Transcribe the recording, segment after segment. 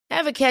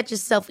Ever catch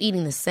yourself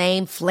eating the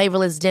same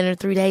flavorless dinner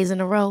 3 days in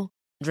a row?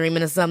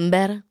 Dreaming of something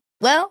better?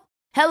 Well,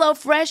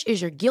 HelloFresh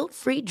is your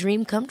guilt-free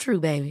dream come true,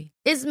 baby.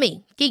 It's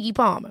me, Keke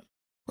Palmer.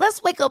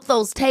 Let's wake up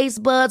those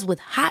taste buds with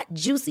hot,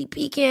 juicy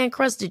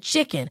pecan-crusted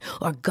chicken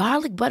or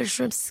garlic butter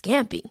shrimp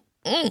scampi.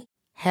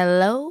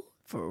 Hello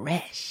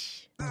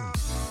Fresh.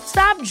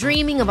 Stop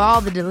dreaming of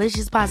all the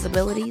delicious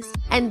possibilities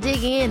and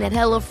dig in at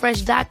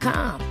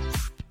HelloFresh.com.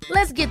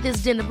 Let's get this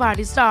dinner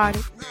party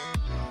started.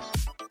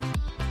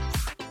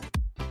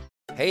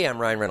 Hey, I'm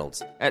Ryan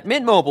Reynolds. At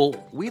Mint Mobile,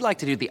 we like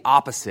to do the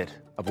opposite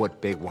of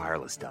what Big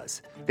Wireless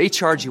does. They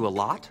charge you a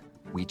lot,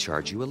 we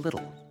charge you a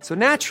little. So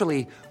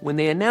naturally, when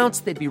they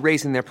announced they'd be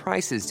raising their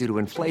prices due to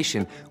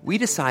inflation, we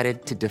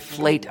decided to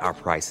deflate our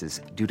prices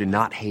due to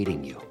not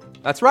hating you.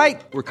 That's right.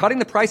 We're cutting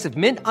the price of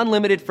Mint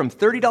Unlimited from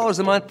 $30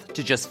 a month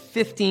to just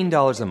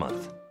 $15 a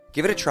month.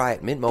 Give it a try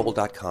at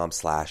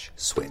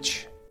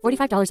mintmobile.com/switch.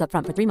 $45 up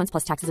front for 3 months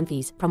plus taxes and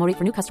fees. Promo rate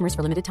for new customers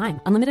for limited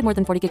time. Unlimited more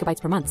than 40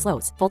 gigabytes per month.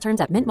 Slows full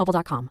terms at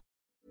mintmobile.com.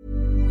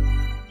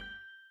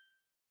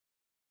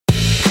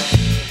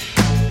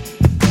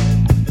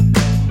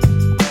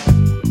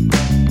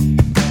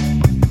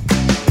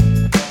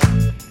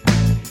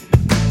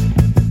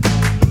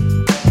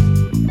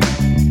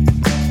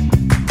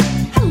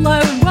 Hello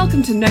and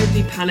welcome to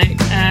Nobody Panic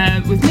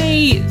with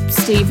me,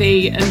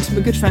 Stevie, and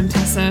my good friend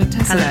Tessa.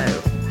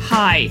 Hello.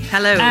 Hi.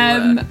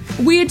 Hello.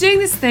 We are doing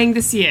this thing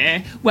this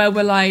year where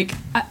we're like,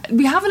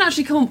 we haven't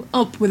actually come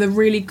up with a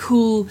really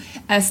cool,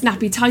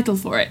 snappy title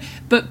for it,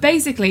 but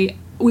basically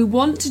we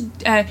want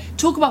to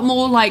talk about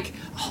more like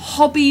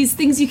hobbies,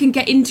 things you can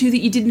get into that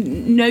you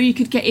didn't know you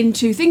could get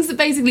into, things that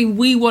basically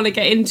we want to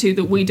get into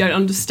that we don't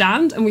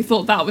understand, and we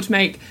thought that would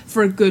make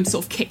for a good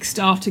sort of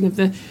kick-starting of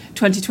the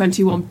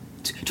 2021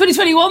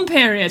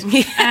 period.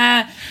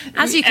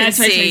 As you can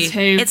see,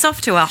 it's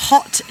off to a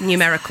hot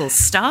numerical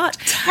start.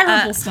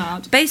 Terrible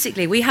start.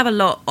 Basically, we have a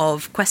lot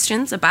of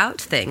questions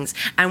about things,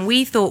 and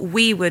we thought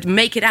we would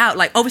make it out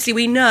like, obviously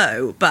we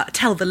know, but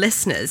tell the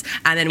listeners,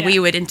 and then we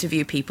would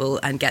interview people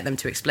and get them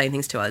to explain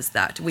things to us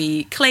that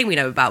we claim we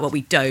know about, what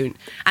we don't.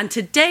 And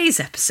today's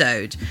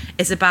episode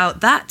is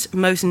about that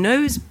most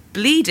nose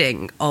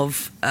bleeding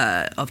of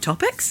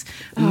topics,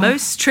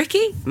 most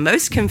tricky,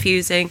 most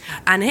confusing,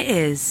 and it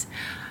is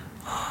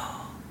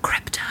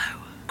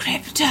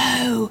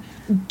Crypto.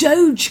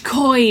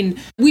 Dogecoin.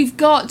 We've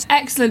got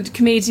excellent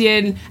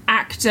comedian,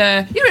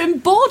 actor. You're in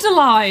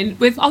Borderline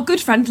with our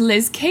good friend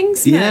Liz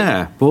Kingsman.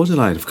 Yeah,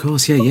 Borderline, of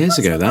course. Yeah, years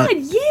ago.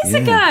 Years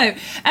ago.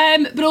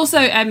 But also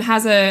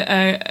has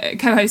a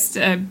co-host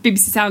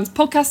BBC Sounds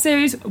podcast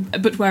series,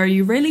 But Where Are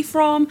You Really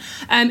From?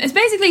 It's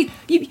basically,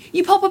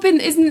 you pop up in,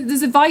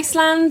 there's a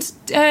Viceland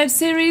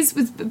series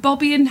with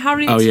Bobby and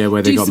Harry. Oh yeah,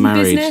 where they got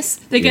married.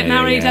 They get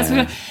married.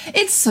 Yeah.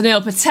 It's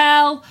Sunil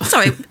Patel.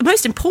 Sorry,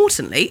 most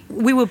importantly,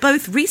 we were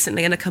both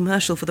recently in a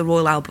commercial for the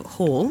Royal Albert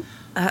Hall.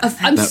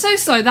 I'm so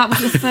sorry, that was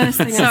the first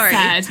thing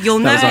I said. You'll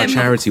know that was our him,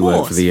 charity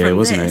work for the year,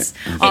 wasn't it?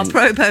 Our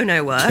pro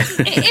bono work.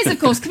 It is, of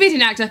course,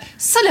 comedian actor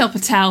Sunil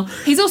Patel.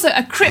 He's also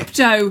a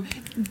crypto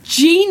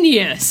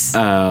genius.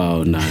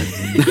 Oh, no.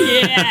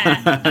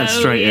 Yeah.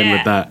 Straight in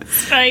with that.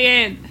 Straight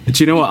in.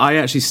 Do you know what? I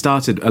actually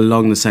started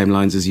along the same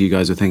lines as you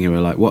guys were thinking.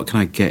 We're like, what can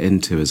I get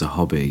into as a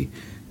hobby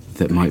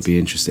that might be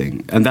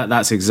interesting? And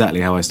that's exactly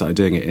how I started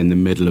doing it in the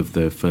middle of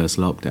the first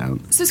lockdown.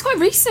 So it's quite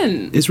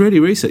recent. It's really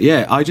recent,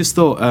 yeah. I just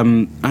thought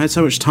I had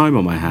so much time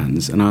on my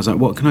hands, and I was like,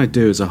 what can I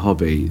do as a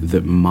hobby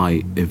that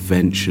might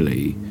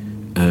eventually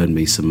earn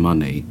me some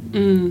money?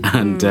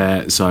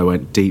 So I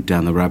went deep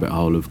down the rabbit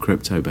hole of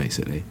crypto,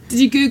 basically. Did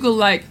you Google,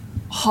 like,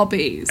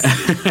 hobbies?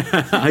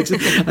 I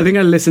think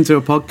I listened to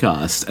a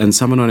podcast, and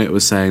someone on it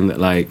was saying that,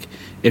 like,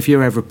 if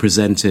you're ever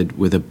presented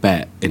with a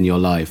bet in your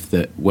life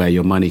that where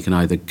your money can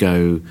either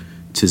go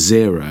to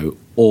zero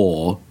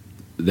or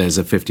there's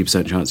a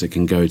 50% chance it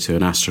can go to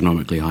an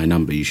astronomically high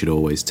number, you should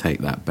always take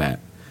that bet.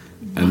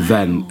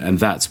 Wow. And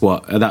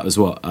that was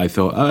what I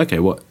thought, oh, okay,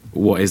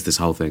 what is this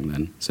whole thing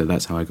then? So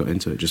that's how I got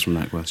into it, just from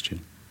that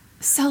question.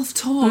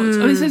 Self-taught.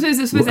 I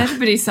suppose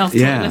everybody's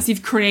self-taught unless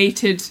you've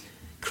created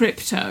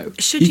crypto.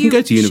 Should you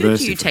go to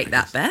university? Should you take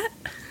that bet?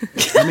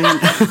 I mean,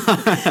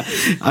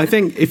 I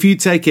think if you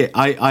take it,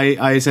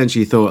 I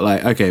essentially thought,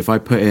 like, okay, if I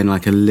put in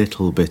like a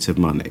little bit of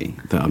money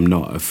that I'm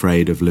not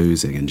afraid of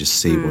losing and just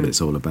see what it's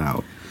all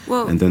about,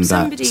 and then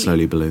that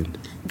slowly ballooned.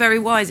 Very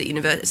wise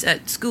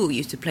at school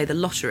used to play the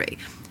lottery,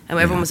 and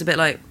everyone was a bit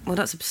like, well,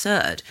 that's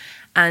absurd,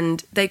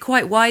 and they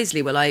quite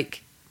wisely were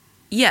like,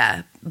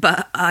 yeah,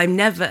 but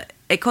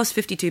it costs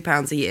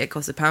 £52 a year, it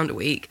costs £1 a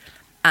week,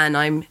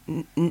 and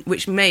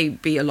which may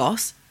be a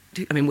loss,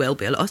 will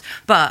be a loss,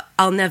 but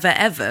I'll never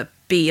ever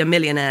be a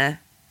millionaire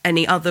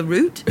any other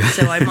route,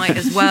 so I might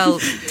as well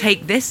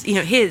take this,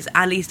 here's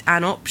at least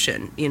an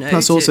option,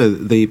 Plus also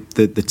the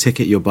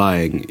ticket you're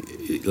buying,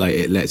 like,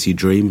 it lets you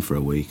dream for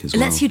a week as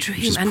well. It lets you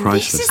dream, and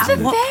this is the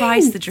what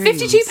price the dream?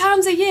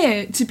 £52 a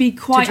year to be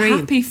quite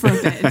happy for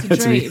a bit, to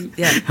dream.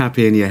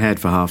 Happy in your head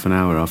for half an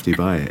hour after you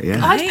buy it,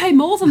 yeah. I'd pay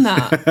more than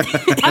that.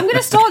 I'm going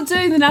to start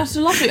doing the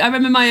National Lottery. I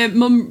remember my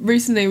mum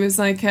recently was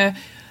like,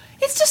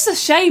 it's just a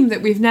shame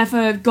that we've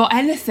never got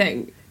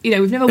anything. You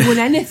know, we've never won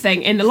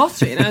anything in the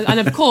lottery. And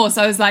of course,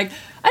 I was like,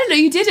 I don't know,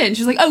 you didn't.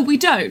 She was like, oh, we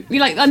don't. You're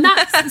like, and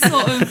that's the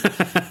sort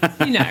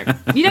of, you know,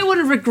 you don't want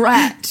to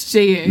regret,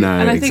 do you? No,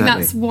 and I think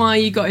exactly. that's why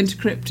you got into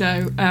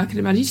crypto. I can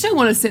imagine. You just don't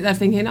want to sit there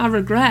thinking, I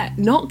regret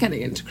not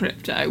getting into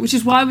crypto, which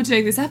is why we're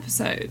doing this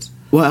episode.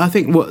 Well, I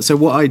think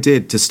what I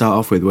did to start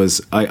off with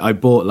was I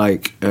bought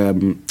like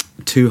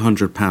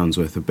 £200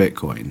 worth of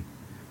Bitcoin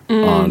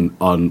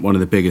on one of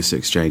the biggest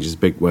exchanges, a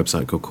big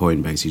website called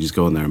Coinbase. You just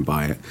go on there and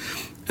buy it.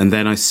 And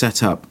then I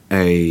set up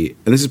and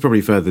this is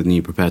probably further than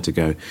you prepared to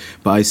go,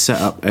 but I set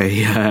up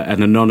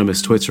an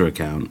anonymous Twitter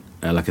account,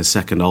 like a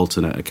second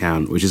alternate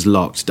account, which is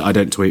locked. I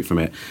don't tweet from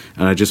it.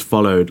 And I just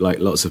followed like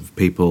lots of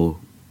people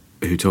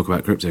who talk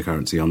about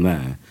cryptocurrency on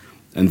there.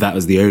 And that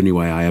was the only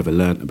way I ever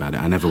learnt about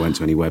it. I never went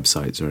to any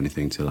websites or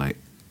anything to like,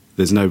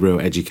 there's no real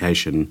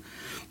education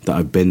that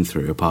I've been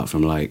through apart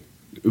from like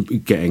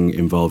getting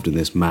involved in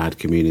this mad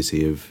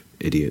community of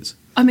idiots.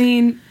 I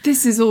mean,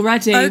 this is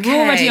already, we're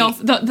already off,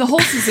 the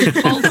horses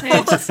have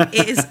bolted.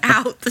 It is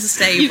out the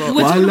stable.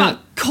 We're talking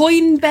about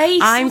Coinbase.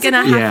 I'm going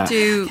to have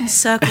to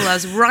circle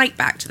us right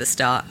back to the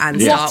start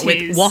and start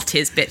with what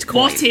is Bitcoin?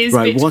 What is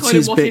Right, Bitcoin? what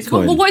is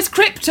Bitcoin? Well, what is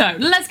crypto?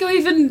 Let's go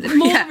even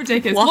more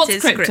ridiculous. What What's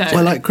is crypto? crypto?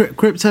 Well, like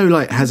crypto,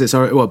 like has its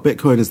origin. Well,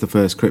 Bitcoin is the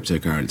first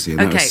cryptocurrency, and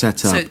that was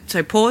set up.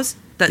 So pause.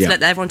 Let's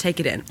let everyone take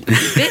it in.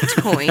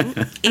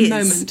 Bitcoin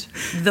is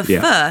the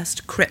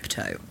first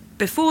crypto.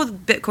 Before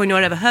Bitcoin, no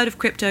one ever heard of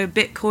crypto.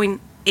 Bitcoin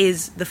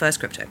is the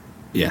first crypto.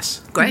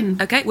 Yes. Great.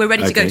 Okay, we're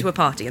ready to go to a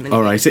party. And then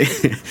all right.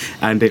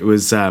 And it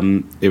was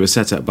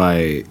set up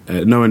by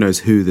no one knows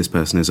who this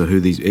person is or who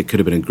these. It could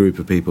have been a group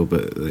of people,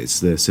 but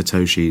it's the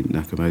Satoshi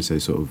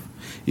Nakamoto sort of.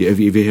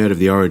 Have you heard of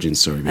the origin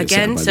story?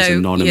 Again, so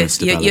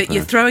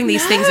you're throwing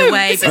these things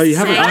away. Oh, you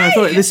haven't? I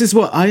thought this is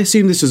what I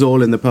assumed. This was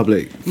all in the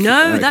public.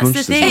 No, that's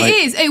the thing. It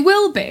is. It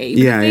will be.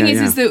 But Yeah, the thing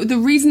yeah, is that the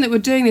reason that we're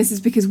doing this is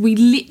because we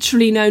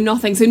literally know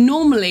nothing. So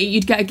normally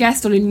you'd get a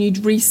guest on and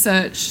you'd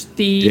research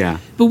the. Yeah.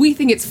 But we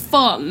think it's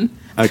fun.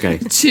 Okay.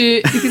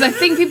 Because I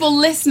think people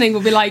listening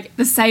will be like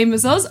the same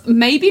as us.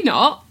 Maybe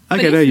not.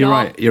 Okay, no, you're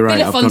right. You're right.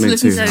 Bit of I've fun gone to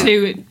listen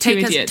into to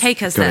Take idiots.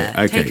 us Got there.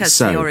 it. Okay, Take us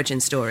to the origin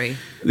story.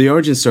 The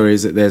origin story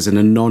is that there's an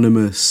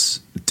anonymous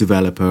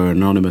developer,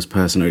 anonymous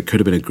person, or it could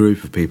have been a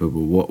group of people,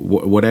 but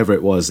whatever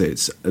it was,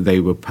 they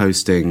were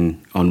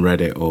posting on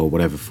Reddit or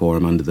whatever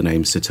forum under the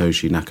name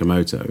Satoshi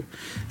Nakamoto,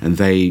 and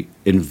they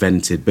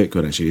invented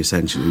Bitcoin. Actually,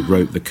 essentially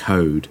wrote the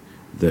code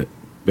that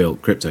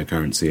built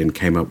cryptocurrency and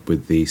came up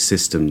with the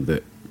system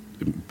that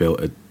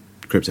built a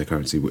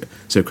cryptocurrency.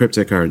 So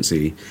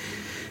cryptocurrency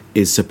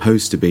is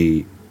supposed to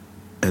be.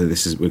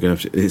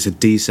 It's a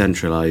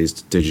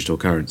decentralized digital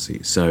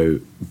currency. So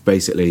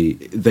basically,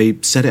 they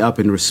set it up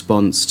in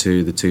response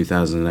to the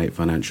 2008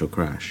 financial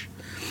crash,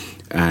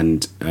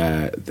 and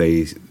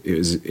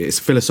it's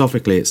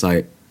philosophically it's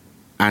like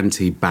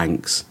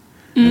anti-banks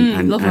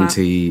and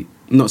anti.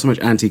 Not so much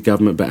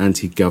anti-government, but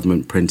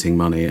anti-government printing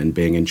money and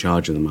being in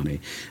charge of the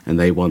money. And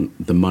they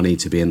want the money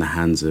to be in the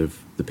hands of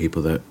the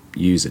people that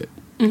use it.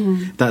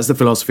 Mm-hmm. That's the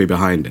philosophy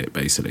behind it,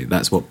 basically.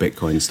 That's what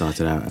Bitcoin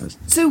started out as.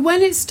 So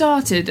when it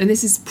started, and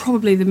this is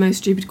probably the most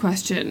stupid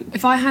question,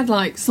 if I had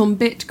like some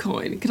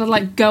Bitcoin, could I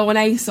like go on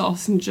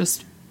ASOS and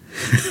just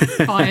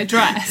buy a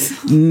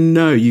dress?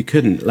 No, you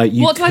couldn't.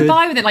 What do I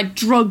buy with it? Like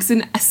drugs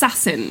and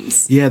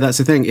assassins? Yeah, that's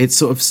the thing. It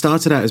sort of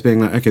started out as being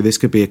like, okay, this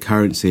could be a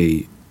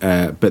currency.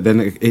 But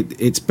then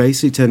it's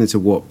basically turned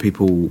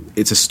into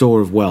it's a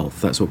store of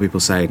wealth. That's what people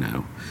say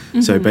now.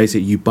 Mm-hmm. So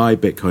basically you buy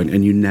Bitcoin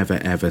and you never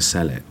ever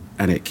sell it.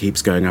 And it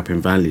keeps going up in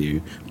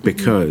value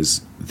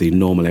because the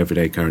normal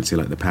everyday currency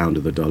like the pound or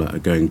the dollar are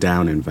going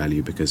down in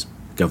value because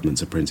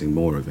governments are printing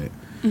more of it.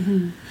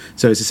 Mm-hmm.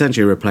 So it's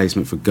essentially a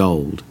replacement for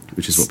gold,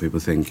 which is what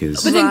people think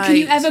is... But then can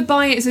you ever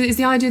buy it? So is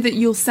the idea that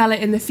you'll sell it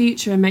in the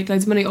future and make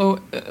loads of money? Or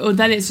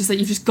then it's just that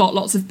you've just got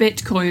lots of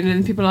Bitcoin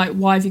and people are like,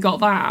 why have you got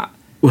that?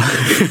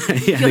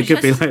 Yeah, they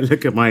could be like,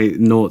 look at my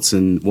noughts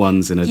and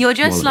ones in a You're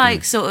just wallet,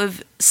 like sort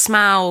of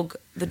Smaug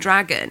the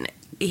dragon.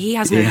 He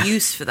has no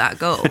use for that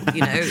gold,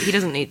 you know. He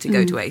doesn't need to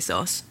go to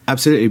ASOS.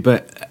 Absolutely,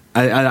 but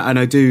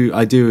I do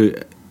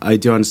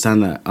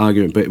understand that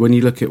argument. But when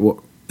you look at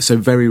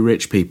very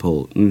rich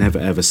people never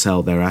ever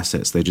sell their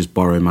assets; they just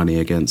borrow money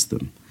against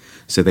them.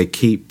 So they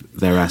keep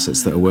their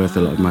assets that are worth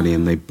a lot of money,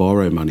 and they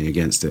borrow money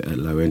against it at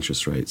low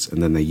interest rates,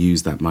 and then they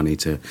use that money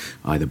to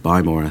either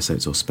buy more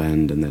assets or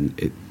spend, and then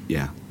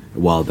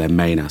while their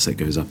main asset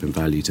goes up in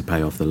value to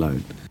pay off the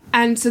loan.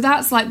 And so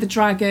that's like the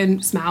dragon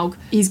Smaug.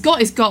 He's got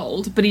his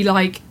gold, but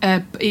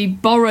he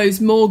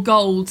borrows more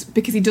gold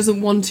because he doesn't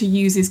want to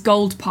use his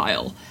gold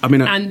pile. I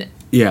mean,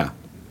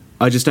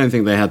 I just don't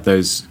think they had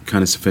those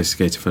kind of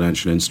sophisticated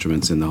financial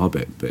instruments in The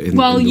Hobbit. But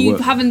you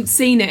haven't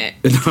seen it.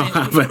 No,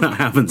 I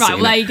haven't seen it. Right,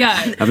 well, there you go.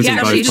 Haven't seen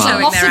both He's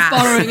got parts. lots of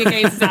borrowing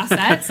against his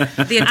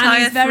assets. The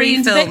entire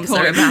three films Bitcoin.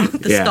 are about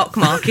the stock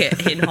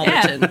market in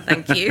Hobbiton.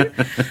 Thank you.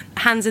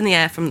 Hands in the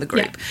air from the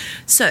group. Yeah.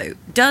 So,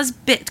 does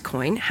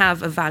Bitcoin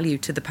have a value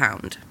to the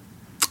pound?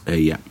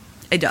 Yeah.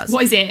 It does.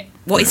 What is it?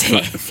 What is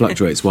it?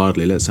 Fluctuates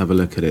wildly. Let's have a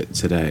look at it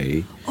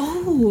today. Oh,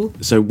 Oh.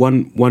 So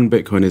one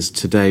Bitcoin is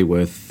today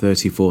worth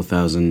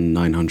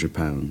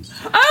 £34,900.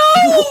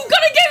 Oh,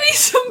 gotta give me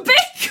some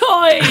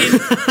Bitcoin!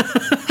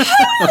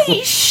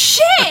 Holy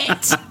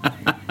shit!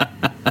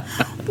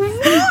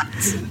 What?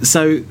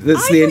 So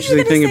that's the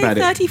interesting thing about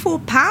it.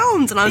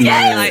 £34, and I was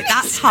like,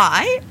 that's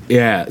high.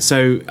 Yeah,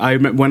 so I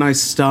remember when I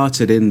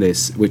started in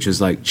this, which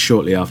was like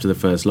shortly after the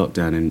first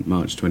lockdown in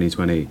March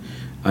 2020,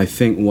 I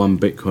think one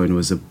Bitcoin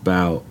was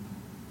about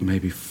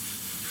maybe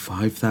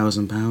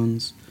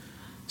 £5,000.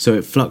 So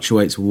it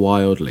fluctuates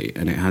wildly,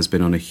 and it has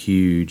been on a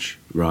huge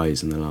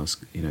rise in the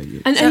last,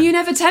 year. And are you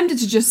never tempted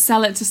to just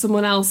sell it to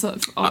someone else?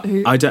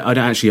 Who? I don't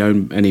actually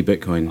own any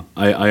Bitcoin.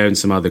 I own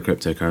some other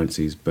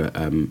cryptocurrencies, but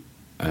I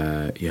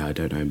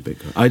don't own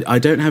Bitcoin. I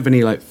don't have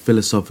any like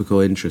philosophical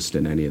interest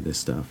in any of this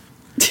stuff.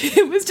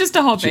 It was just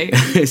a hobby.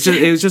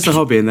 It was just a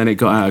hobby, and then it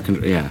got out of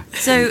control. Yeah.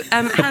 So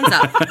hands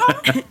up,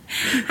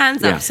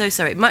 hands Yeah. up. So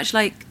sorry. Much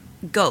like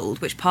gold,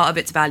 which part of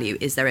its value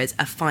is there is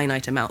a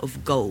finite amount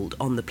of gold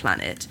on the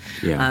planet.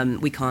 Yeah.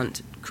 We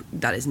can't.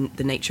 That is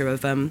the nature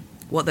of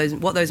what those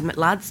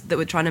lads that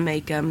were trying to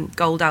make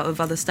gold out of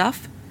other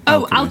stuff.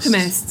 Oh,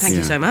 alchemists. Thank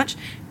you so much.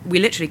 We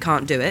literally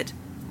can't do it.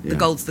 The Yeah.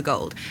 gold's the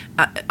gold.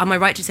 Am I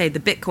right to say the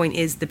Bitcoin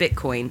is the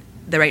Bitcoin?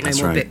 There ain't That's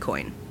no more right.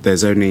 Bitcoin.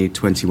 There's only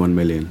 21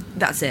 million.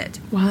 That's it.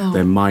 Wow.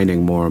 They're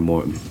mining more and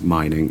more,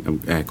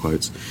 air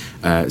quotes.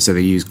 So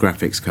they use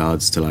graphics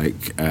cards to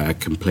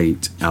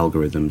complete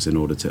algorithms in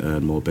order to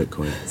earn more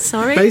Bitcoin.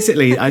 Sorry?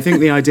 Basically, I think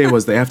the idea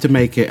was they have to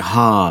make it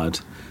hard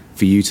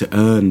for you to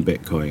earn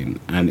Bitcoin.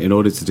 And in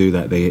order to do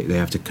that, they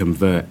have to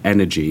convert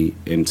energy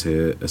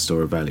into a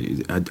store of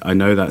value. I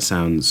know that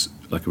sounds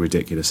like a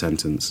ridiculous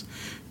sentence,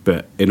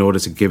 but in order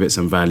to give it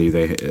some value,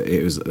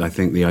 I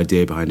think the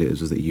idea behind it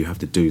was that you have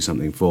to do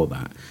something for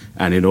that.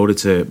 And in order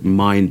to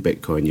mine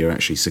Bitcoin, you're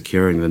actually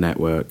securing the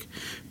network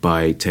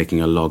by taking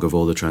a log of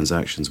all the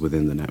transactions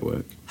within the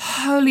network.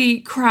 Holy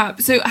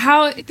crap. So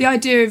how the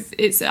idea of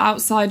it's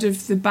outside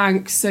of the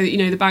banks, so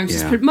the banks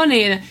just Yeah. put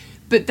money in it,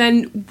 but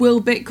then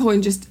will crypto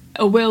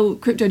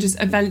just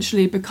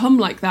eventually become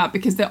like that,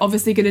 because they're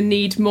obviously going to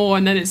need more,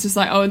 and then it's just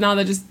like, oh, now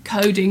they're just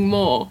coding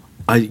more.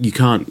 You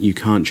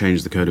can't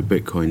change the code of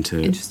Bitcoin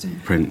to Interesting.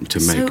 print to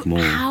make So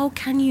more. how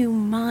can you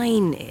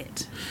mine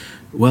it?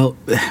 Well,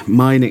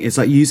 mining, it's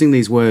like using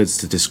these words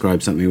to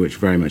describe something which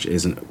very much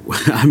isn't.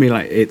 I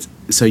mean,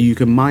 so you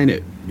can mine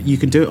it, you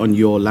can do it on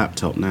your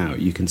laptop now.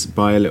 You can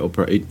buy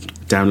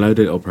download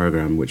a little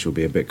program which will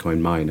be a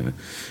Bitcoin miner,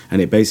 and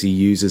it basically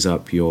uses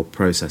up your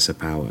processor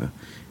power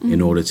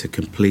in order to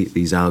complete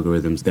these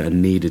algorithms that are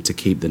needed to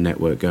keep the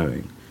network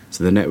going.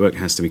 So the network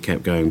has to be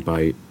kept going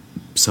by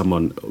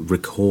someone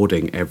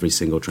recording every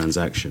single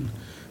transaction,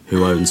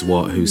 who owns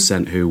what, who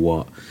sent who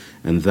what,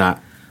 and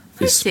that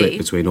is split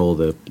between all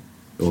the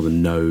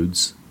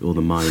nodes, all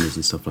the miners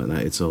and stuff like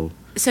that. It's all.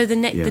 So the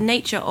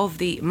nature of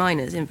the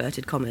miners,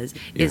 inverted commas,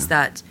 is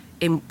that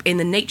in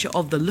the nature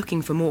of the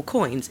looking for more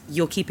coins,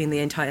 you're keeping the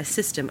entire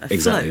system afloat.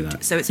 Exactly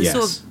that. So it's a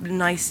sort of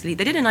nicely.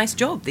 They did a nice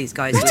job. These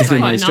guys. They did a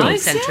nice job.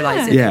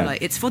 Centralize it. Yeah.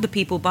 It's for the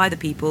people, by the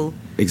people.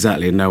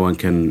 Exactly, and no one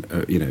can,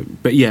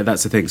 But yeah,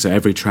 that's the thing. So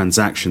every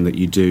transaction that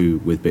you do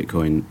with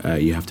Bitcoin,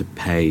 you have to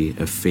pay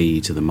a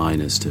fee to the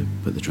miners to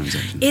put the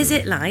transaction. Is through.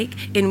 it like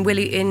in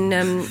Willy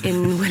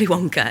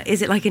Wonka?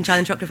 Is it like in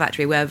Charlie and the Chocolate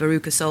Factory, where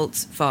Veruca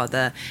Salt's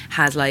father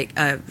has like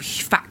a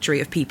factory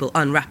of people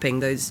unwrapping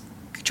those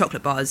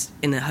chocolate bars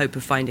in the hope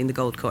of finding the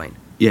gold coin?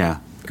 Yeah,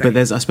 Great.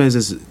 but I suppose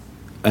there's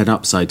an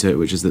upside to it,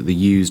 which is that the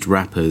used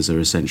wrappers are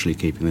essentially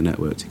keeping the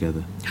network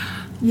together.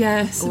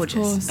 Yes,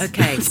 Gorgeous. of course.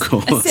 Okay. Of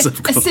course,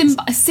 of course.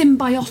 A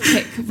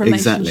symbiotic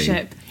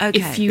relationship, Okay.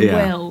 if you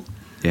Yeah. will.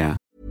 Yeah.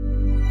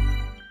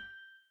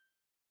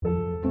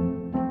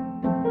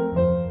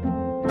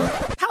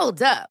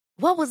 Hold up.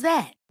 What was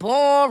that?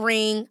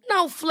 Boring.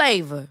 No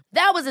flavor.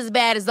 That was as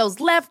bad as those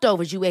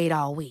leftovers you ate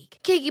all week.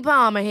 Keke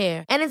Palmer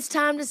here, and it's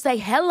time to say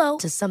hello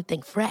to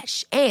something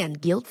fresh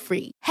and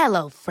guilt-free.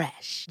 Hello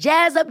Fresh.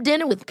 Jazz up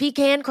dinner with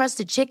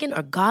pecan-crusted chicken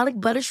or garlic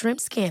butter shrimp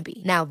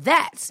scampi. Now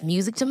that's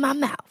music to my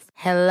mouth.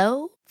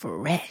 Hello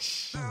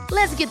Fresh.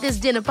 Let's get this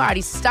dinner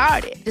party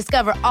started.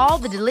 Discover all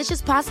the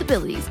delicious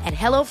possibilities at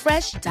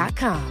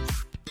hellofresh.com.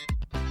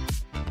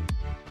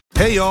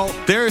 Hey y'all,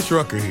 Darius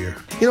Rucker here.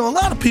 A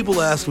lot of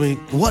people ask me,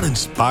 what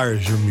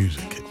inspires your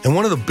music? And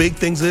one of the big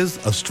things is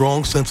a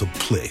strong sense of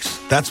place.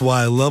 That's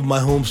why I love my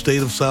home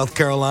state of South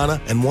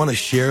Carolina and want to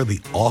share the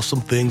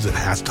awesome things it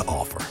has to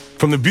offer.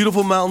 From the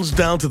beautiful mountains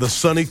down to the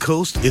sunny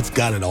coast, it's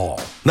got it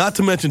all. Not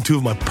to mention two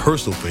of my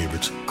personal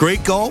favorites,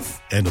 great golf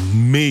and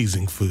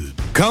amazing food.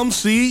 Come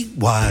see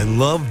why I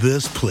love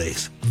this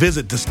place.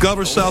 Visit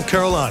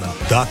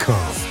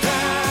discoversouthcarolina.com.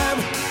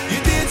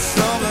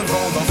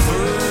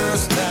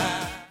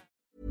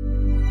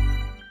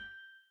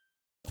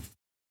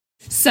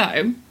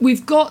 So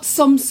we've got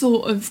some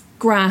sort of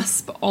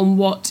grasp on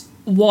what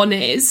one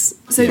is.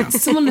 So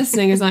someone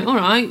listening is like, all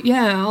right,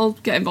 yeah, I'll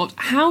get involved.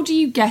 How do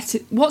you get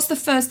it? What's the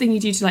first thing you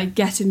do to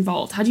get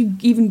involved? How do you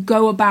even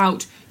go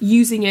about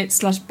using it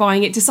 /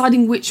 buying it,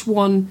 deciding which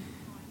one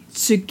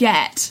to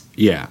get?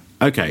 Yeah.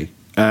 Okay.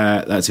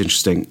 That's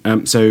interesting.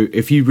 So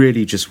if you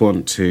really just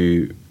want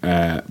to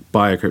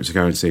buy a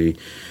cryptocurrency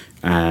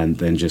and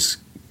then just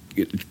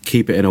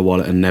keep it in a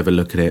wallet and never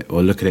look at it,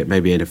 or look at it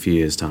maybe in a few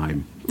years'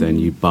 time, then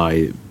you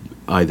buy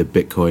either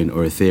Bitcoin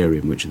or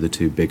Ethereum, which are the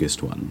two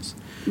biggest ones.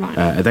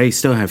 Right. They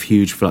still have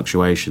huge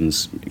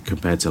fluctuations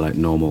compared to like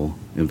normal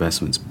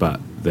investments,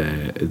 but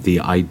the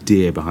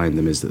idea behind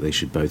them is that they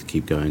should both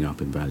keep going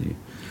up in value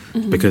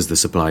because the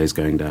supply is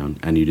going down,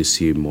 and you'd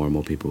assume more and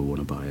more people will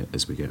want to buy it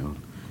as we get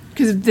on.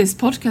 Because of this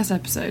podcast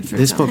episode, for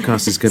This example.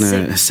 podcast is going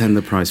to send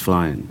the price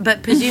flying.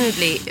 But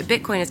presumably,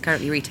 Bitcoin is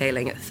currently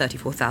retailing at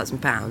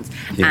 £34,000,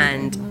 Yeah.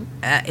 and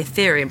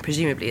Ethereum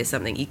presumably is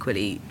something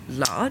equally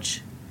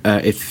large.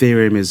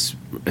 Ethereum is,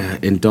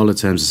 in dollar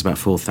terms, it's about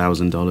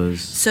 $4,000.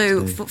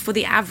 So for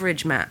the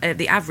average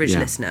Yeah.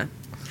 listener,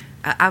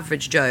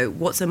 average Joe,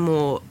 what's a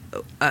more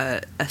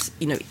a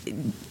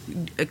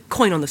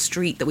coin on the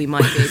street that we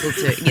might be able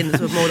to in the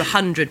sort of more the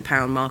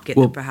 £100 market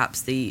than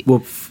perhaps the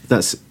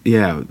that's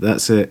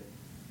it.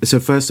 So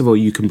first of all,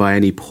 you can buy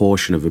any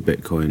portion of a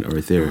Bitcoin or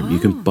Ethereum. You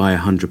can buy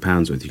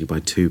 £100 worth. You can buy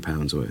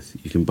 £2 worth.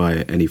 You can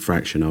buy any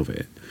fraction of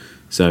it.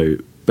 So,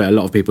 but a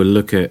lot of people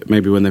look at,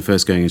 maybe when they're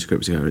first going into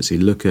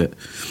cryptocurrency, look at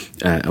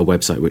a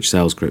website which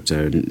sells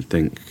crypto and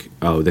think,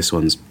 oh, this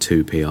one's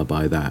 2p, I'll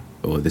buy that,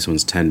 or this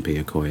one's 10p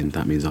a coin.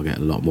 That means I'll get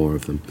a lot more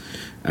of them.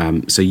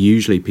 So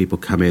usually people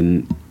come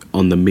in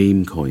on the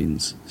meme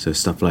coins, so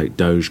stuff like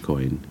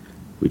Dogecoin,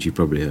 which you've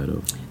probably heard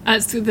of.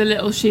 It's the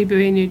little Shiba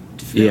Inu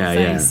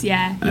face.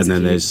 Yeah. And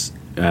then there's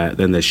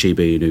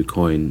Shiba Inu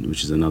coin,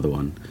 which is another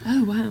one.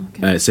 Oh wow.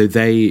 Okay. So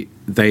they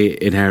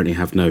inherently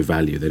have no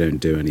value. They don't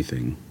do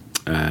anything,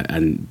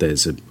 and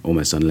there's an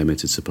almost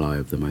unlimited supply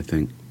of them, I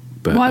think.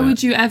 But why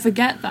would you ever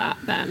get that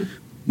then?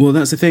 Well,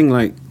 that's the thing.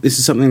 Like, this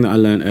is something that I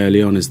learned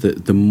early on: is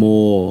that the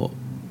more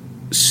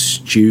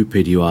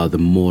stupid you are, the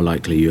more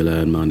likely you'll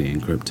earn money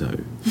in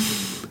crypto.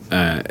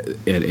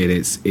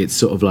 It's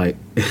sort of like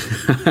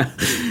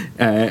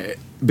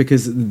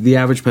because the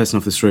average person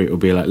off the street will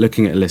be like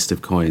looking at a list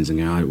of coins and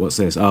going, oh, what's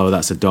this? Oh,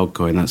 that's a dog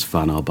coin. That's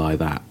fun. I'll buy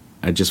that.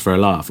 Just for a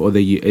laugh. Or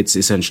it's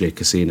essentially a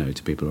casino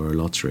to people, or a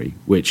lottery,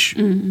 which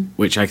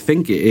I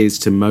think it is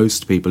to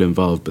most people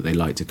involved, but they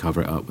like to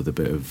cover it up with a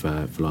bit of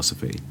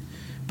philosophy.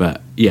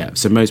 But yeah,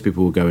 so most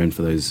people will go in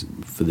for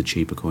the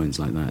cheaper coins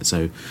like that.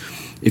 So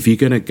if you're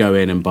going to go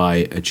in and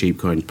buy a cheap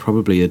coin,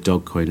 probably a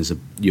dog coin is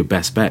your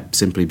best bet,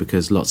 simply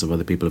because lots of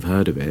other people have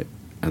heard of it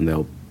and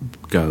they'll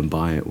go and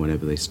buy it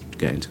whenever they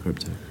get into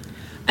crypto.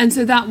 And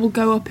so that will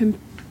go up in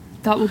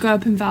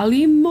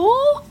value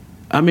more?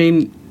 I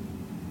mean,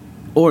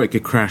 or it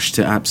could crash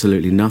to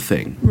absolutely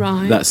nothing.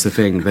 Right. That's the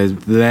thing.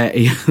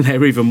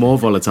 They're even more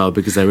volatile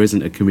because there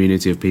isn't a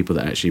community of people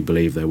that actually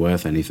believe they're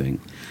worth anything.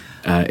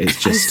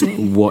 It's just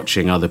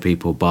watching other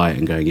people buy it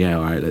and going, yeah,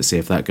 all right, let's see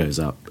if that goes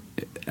up.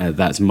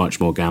 That's much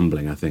more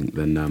gambling, I think,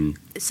 than...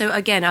 So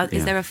again,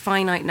 is there a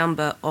finite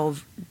number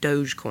of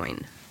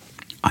Dogecoin?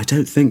 I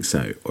don't think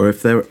so. Or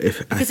if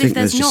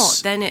there's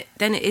not, then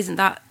it isn't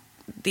that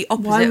the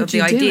opposite of the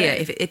idea.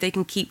 If they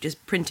can keep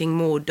just printing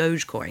more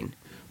Dogecoin.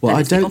 Well,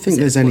 I don't think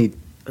there's any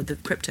of the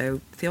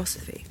crypto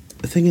theosophy.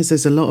 The thing is,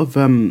 there's a lot of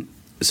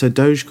so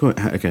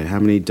Dogecoin. Okay, how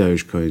many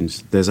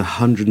Dogecoins? There's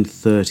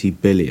 130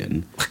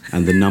 billion,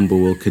 and the number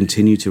will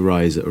continue to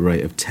rise at a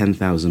rate of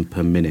 10,000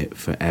 per minute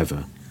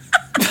forever.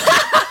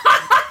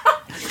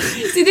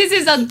 See,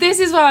 this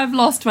is where I've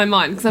lost my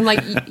mind, because I'm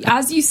like,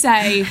 as you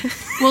say,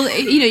 well,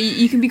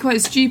 you can be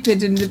quite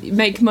stupid and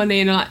make money,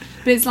 and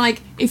but it's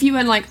like, if you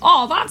went like,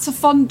 oh, that's a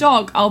fun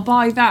dog, I'll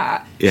buy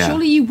that. Yeah.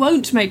 Surely you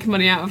won't make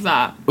money out of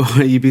that.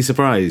 Well, you'd be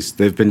surprised.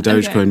 There've been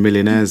Dogecoin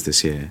millionaires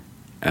this year.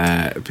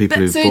 People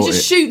who've so bought it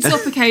just shoots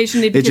up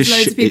occasionally because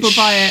loads of people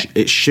buy it.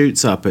 It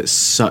shoots up at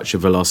such a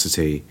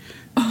velocity.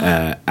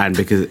 And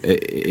because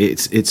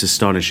it's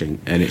astonishing,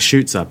 and it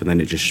shoots up and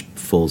then it just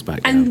falls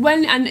back down.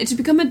 And to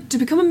become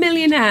a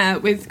millionaire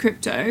with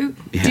crypto,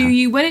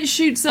 Yeah. when it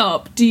shoots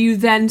up, do you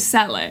then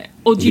sell it,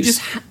 or do you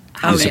just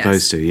You're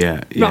supposed to,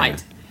 yeah.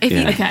 Right.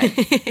 Okay.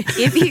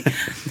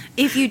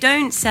 if you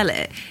don't sell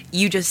it,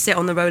 you just sit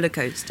on the roller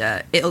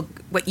coaster. In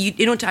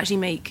order to actually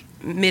make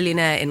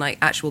millionaire in like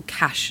actual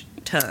cash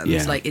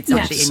terms, like it's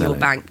actually in your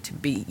bank to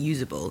be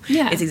usable.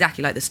 It's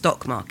exactly like the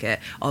stock market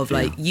of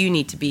like you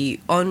need to be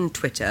on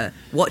Twitter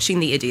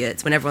watching the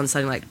idiots when everyone's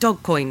saying like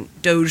Dogecoin,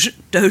 Doge.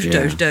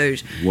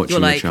 Watching you're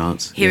like, the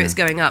charts. Here it's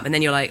going up, and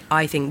then you're like,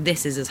 I think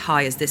this is as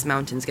high as this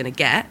mountain's going to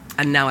get,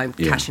 and now I'm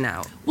cashing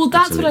out. Well,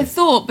 that's what I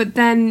thought, but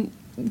then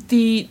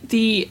the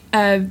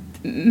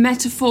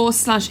metaphor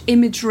 /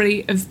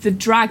 imagery of the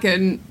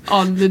dragon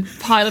on the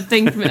pile of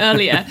things from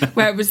earlier,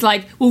 where it was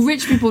like, well,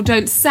 rich people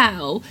don't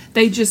sell,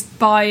 they just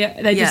buy,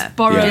 just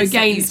borrow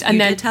against, and you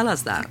then did tell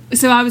us that.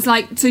 So I was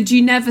like, so do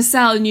you never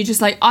sell? And you're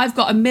just like, I've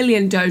got 1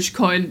 million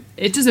Dogecoin.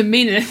 It doesn't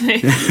mean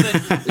anything.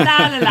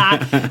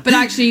 But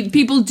actually,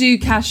 people do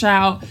cash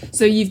out.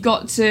 So you've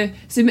got to.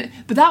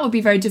 But that would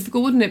be very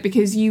difficult, wouldn't it?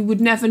 Because you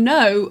would never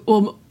know,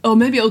 or oh,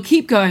 maybe it'll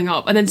keep going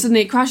up, and then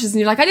suddenly it crashes and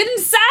you're like, I didn't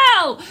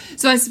sell.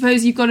 So I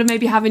suppose you've got to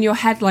maybe have in your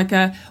head like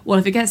well,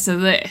 if it gets to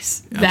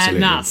this, then Absolutely.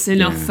 that's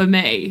enough for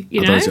me,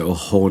 you know? Otherwise it will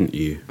haunt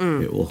you.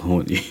 It will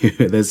haunt you.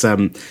 There's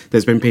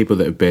been people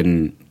that have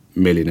been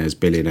millionaires,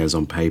 billionaires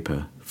on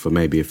paper for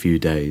maybe a few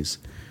days.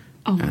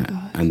 Oh my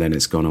God. And then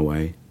it's gone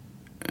away.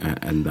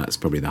 And that's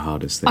probably the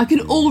hardest thing. I can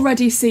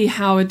already see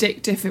how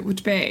addictive it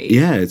would be.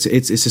 Yeah, it's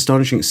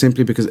astonishing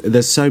simply because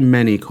there's so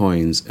many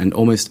coins, and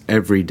almost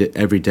every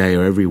day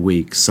or every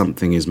week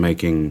something is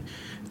making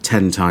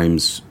 10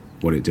 times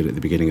what it did at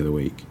the beginning of the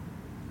week.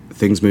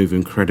 Things move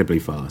incredibly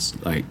fast,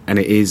 and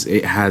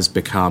it has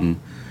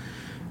become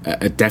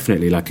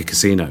definitely like a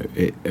casino,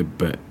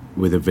 but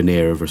with a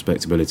veneer of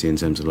respectability in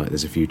terms of like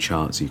there's a few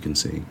charts you can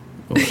see.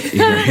 Or, you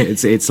know,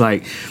 it's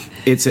like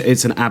it's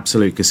an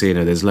absolute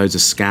casino. There's loads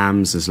of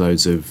scams. There's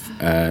loads of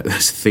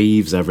there's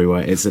thieves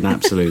everywhere. It's an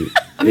absolute.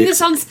 I mean, it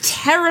sounds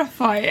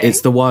terrifying.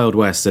 It's the Wild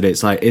West, and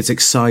it's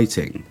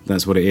exciting.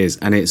 That's what it is,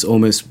 and it's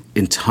almost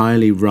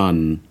entirely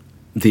run.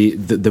 The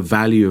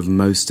value of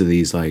most of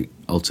these like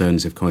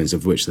alternative coins,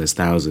 of which there's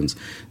thousands,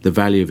 the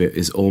value of it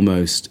is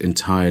almost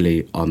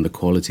entirely on the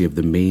quality of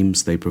the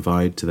memes they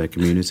provide to their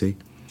community.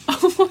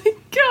 Oh my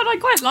God, I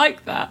quite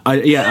like that.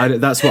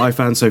 That's what I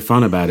found so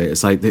fun about it.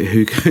 It's like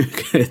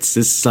it's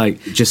just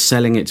like just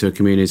selling it to a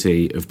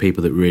community of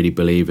people that really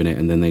believe in it,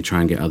 and then they try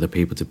and get other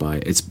people to buy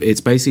it.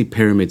 It's basically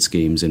pyramid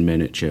schemes in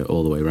miniature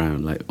all the way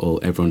around. Like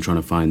everyone trying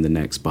to find the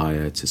next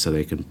buyer so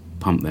they can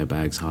pump their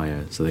bags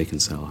higher, so they can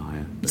sell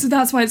higher. So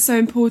that's why it's so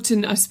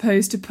important, I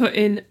suppose, to put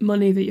in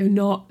money that you're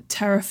not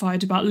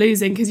terrified about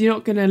losing, because you're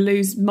not going to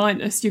lose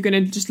minus. You're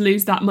going to just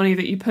lose that money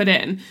that you put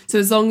in. So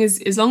as long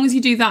as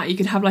you do that, you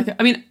can have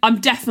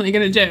I'm definitely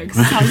going to do it because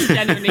it sounds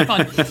genuinely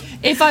fun.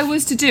 If I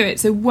was to do it,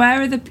 so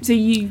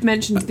you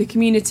mentioned the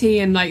community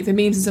and like the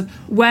memes and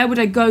stuff. Where would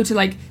I go to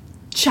like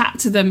chat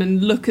to them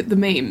and look at the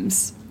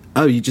memes?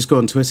 Oh, you just go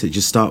on Twitter.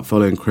 Just start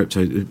following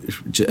crypto.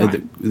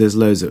 Right. There's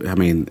loads of. I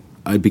mean,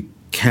 I'd be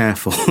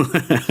careful.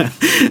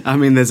 I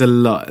mean, there's a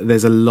lot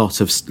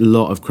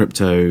of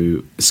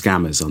crypto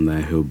scammers on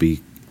there who'll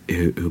be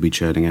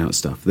churning out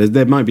stuff.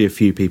 There might be a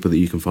few people that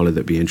you can follow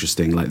that'd be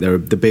interesting. Like there are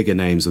the bigger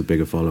names with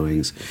bigger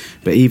followings,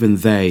 but even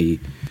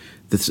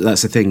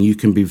that's the thing. You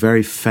can be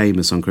very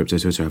famous on crypto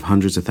Twitter, have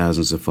hundreds of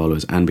thousands of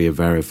followers, and be a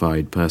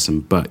verified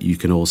person, but you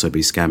can also be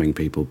scamming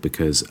people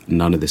because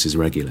none of this is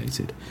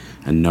regulated,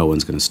 and no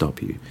one's going to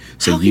stop you.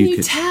 So how can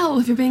you tell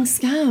if you're being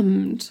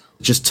scammed?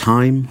 Just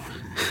time,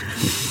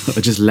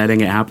 or just letting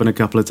it happen a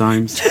couple of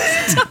times.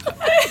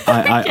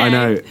 I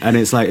know, and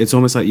it's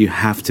almost like you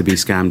have to be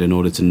scammed in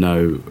order to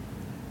know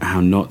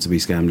how not to be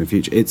scammed in the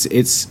future.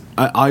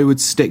 I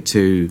would stick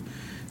to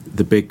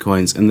the big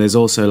coins, and there's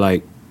also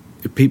like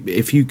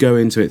if you go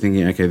into it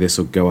thinking, okay, this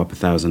will go up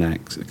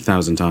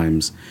 1,000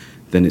 times,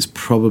 then it's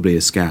probably a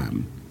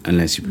scam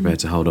unless you're prepared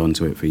to hold on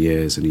to it for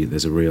years and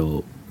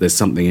there's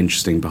something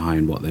interesting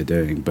behind what they're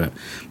doing. But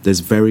there's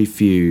very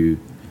few.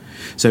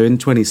 So in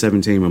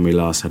 2017, when we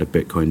last had a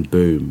Bitcoin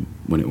boom,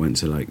 when it went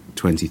to like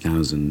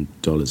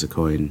 $20,000 a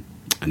coin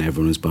and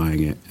everyone was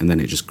buying it, and then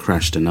it just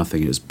crashed to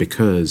nothing, it was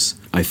because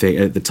I think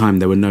at the time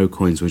there were no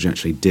coins which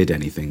actually did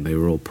anything. They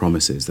were all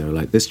promises. They were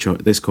like, this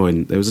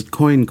coin, there was a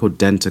coin called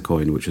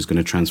DentaCoin which was going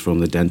to transform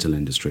the dental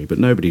industry, but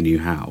nobody knew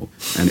how.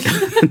 And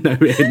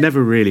it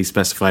never really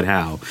specified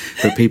how,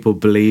 but people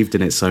believed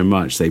in it so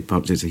much, they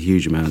pumped it to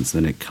huge amounts,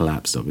 and then it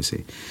collapsed,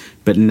 obviously.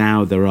 But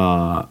now there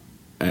are...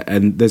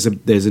 And there's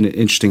an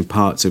interesting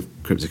parts of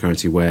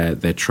cryptocurrency where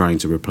they're trying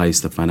to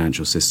replace the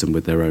financial system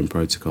with their own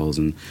protocols,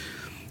 and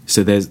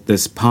so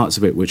there's parts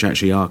of it which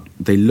actually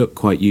they look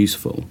quite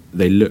useful.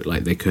 They look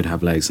like they could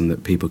have legs, and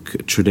that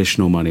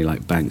traditional money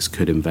like banks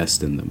could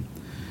invest in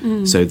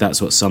them. So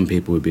that's what some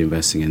people would be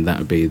investing in. That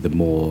would be the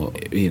more,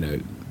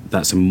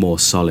 that's a more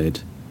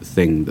solid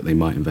thing that they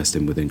might invest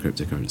in within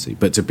cryptocurrency.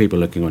 But to people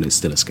looking on, it's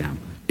still a scam.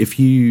 If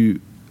you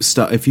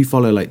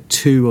follow like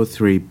 2 or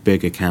 3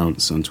 big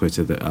accounts on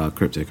Twitter that are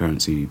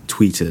cryptocurrency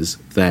tweeters,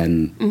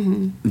 then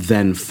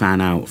fan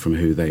out from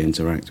who they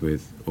interact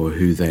with or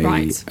who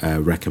they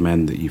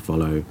recommend that you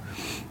follow,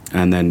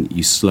 and then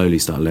you slowly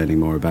start learning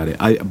more about it.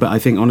 But I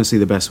think honestly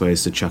the best way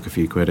is to chuck a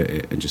few quid at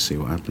it and just see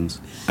what happens.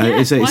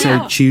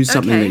 So choose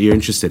something that you're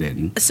interested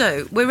in.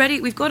 So we're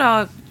ready. We've got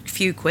our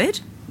few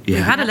quid. Yeah.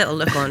 We've had a little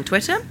look on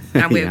Twitter,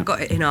 and we've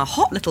got it in our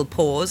hot little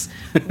pause.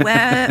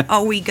 Where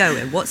are we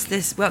going? What's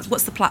this?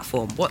 What's the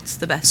platform? What's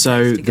the best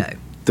place to go?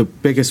 The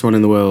biggest one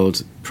in the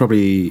world,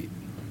 probably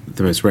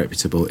the most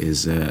reputable,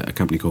 is a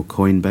company called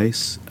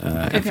Coinbase.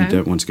 If you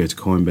don't want to go to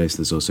Coinbase,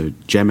 there's also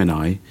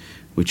Gemini,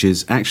 which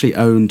is actually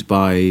owned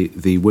by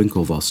the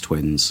Winklevoss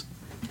twins.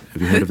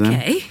 Have you heard of them?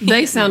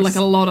 They sound like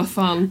a lot of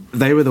fun.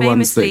 They were the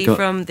ones that got...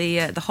 from the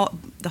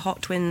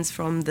hot twins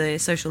from the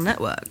Social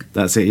Network.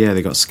 That's it, yeah.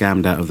 They got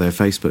scammed out of their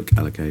Facebook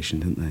allocation,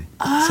 didn't they?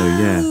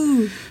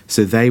 Oh.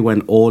 So they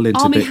went all into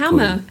Army Bitcoin.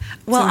 Hammer.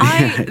 Well,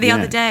 the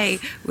other day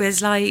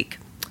was like...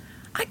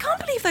 I can't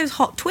believe those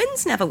hot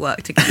twins never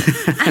worked together.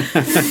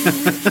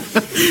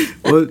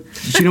 Well, do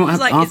you know what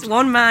It's happened? like, it's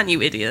one man,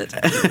 you idiot.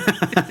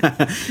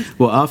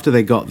 Well, after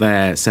they got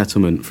their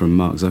settlement from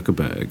Mark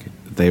Zuckerberg,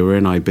 they were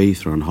in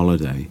Ibiza on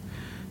holiday,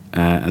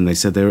 and they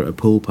said they were at a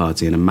pool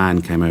party, and a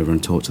man came over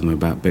and talked to them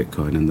about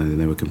Bitcoin, and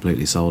they were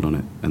completely sold on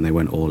it, and they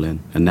went all in,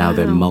 and now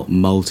they're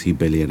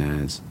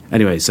multi-billionaires.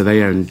 Anyway, so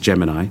they own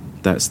Gemini.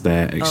 That's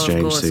their exchange.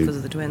 Oh, of course, because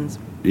of the twins.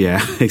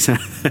 Yeah,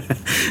 exactly.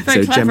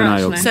 Very clever,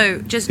 actually. So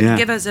just Yeah.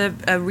 give us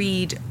a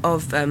read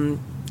of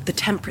the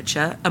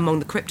temperature among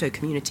the crypto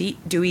community.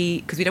 Do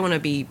we, because we don't want to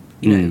be,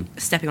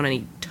 stepping on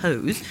any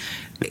toes,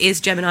 is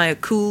Gemini a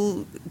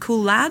cool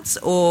lads,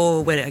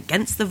 or we're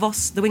against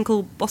the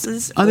Winkle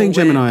bosses? I think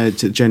or we're- Gemini are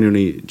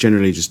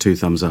generally just 2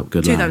 thumbs up.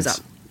 Good Two lads. thumbs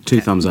up. Two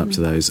Okay. thumbs up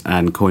to those.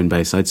 And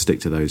Coinbase, I'd stick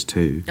to those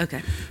too.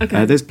 Okay.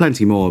 There's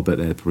plenty more, but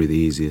they're probably the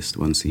easiest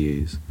ones to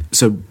use.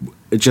 So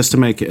just to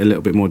make it a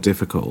little bit more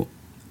difficult,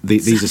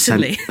 these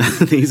Certainly.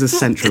 are these are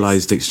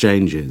centralized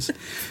exchanges.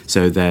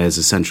 So there's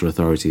a central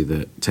authority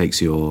that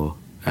takes your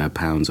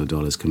pounds or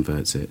dollars,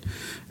 converts it,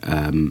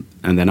 and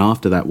then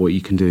after that, what you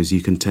can do is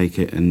you can take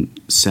it and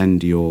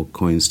send your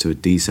coins to a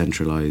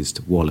decentralized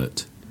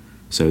wallet.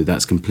 So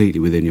that's completely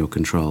within your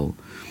control.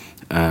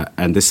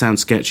 And this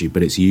sounds sketchy,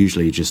 but it's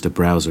usually just a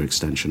browser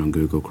extension on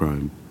Google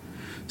Chrome.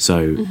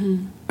 So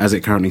as it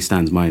currently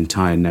stands, my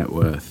entire net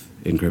worth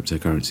in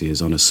cryptocurrency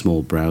is on a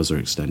small browser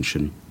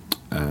extension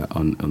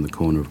on the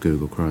corner of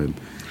Google Chrome.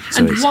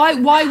 So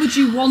And why would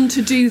you want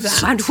to do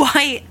that? And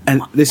why?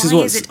 And this is why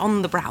what's- is it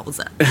on the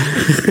browser?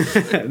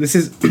 this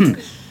is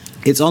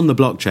it's on the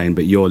blockchain,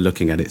 but you're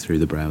looking at it through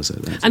the browser.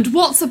 And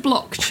what's a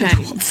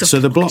blockchain? So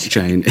the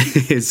blockchain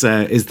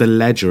is the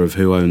ledger of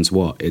who owns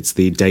what. It's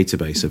the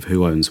database of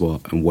who owns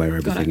what and where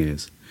everything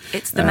is.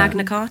 It's the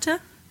Magna Carta.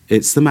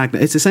 It's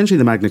It's essentially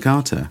the Magna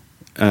Carta.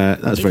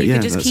 That's If very you yeah.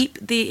 could just that's- keep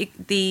the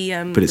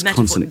But it's metaphor,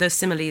 constantly- the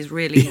similes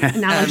really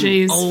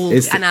Analogies. old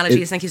It's the-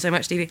 analogies. it- Thank you so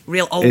much, Stevie.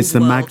 Real old. It's the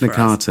world Magna for us.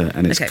 Carta,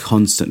 and it's Okay.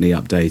 constantly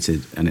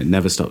updated, and it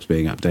never stops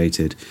being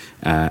updated.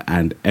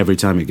 And every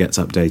time it gets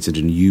updated,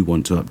 and you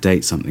want to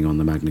update something on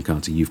the Magna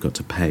Carta, you've got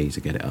to pay to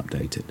get it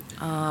updated.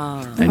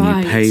 And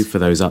Right. you pay for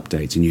those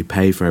updates, and you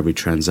pay for every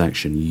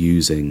transaction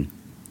using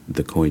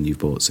the coin you've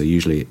bought. So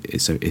usually,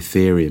 so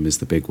Ethereum is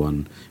the big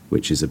one,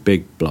 which is a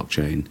big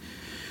blockchain,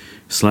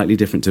 slightly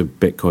different to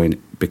Bitcoin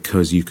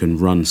because you can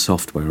run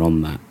software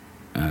on that.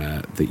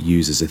 That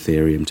uses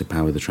Ethereum to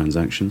power the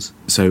transactions.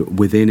 So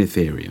within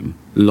Ethereum,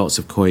 lots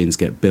of coins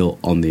get built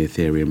on the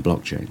Ethereum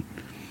blockchain.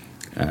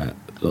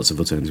 Lots of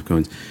alternative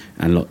coins.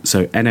 And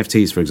so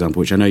NFTs, for example,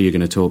 which I know you're going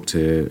to talk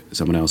to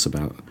someone else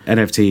about.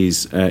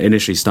 NFTs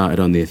initially started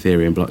on the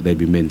Ethereum block. They'd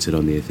be minted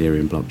on the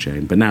Ethereum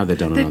blockchain, but now they're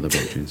done on other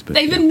blockchains. But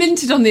They've yeah. been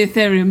minted on the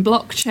Ethereum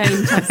blockchain,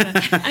 Tessa.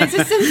 And it's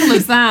as simple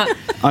as that.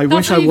 I That's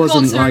wish what I you've got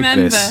wasn't to like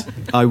remember. this.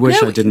 I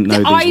wish I didn't know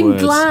these I'm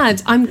words.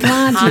 glad. I'm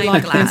glad I'm you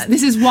like glad. this.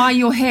 This is why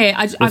you're here.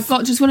 I've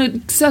got. Just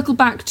want to circle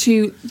back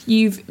to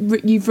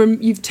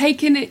you've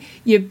taken it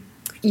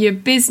your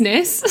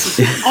business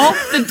off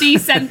the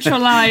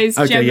decentralized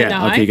Okay, Gemini.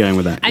 yeah, I'll keep going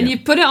with that, And yeah.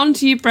 you put it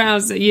onto your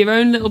browser, your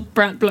own little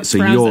So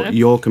browser.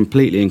 you're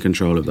completely in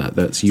control of that.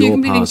 That's you're your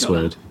completely in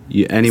control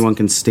password. Anyone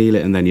can steal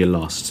it, and then you're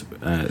lost.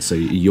 So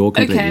you're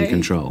completely in Okay.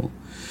 control.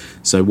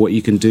 So what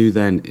you can do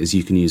then is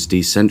you can use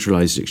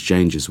decentralized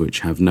exchanges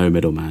which have no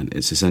middleman.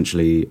 It's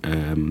essentially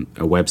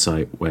a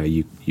website where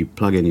you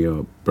plug in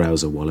your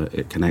browser wallet,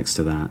 it connects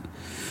to that,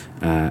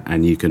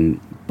 and you can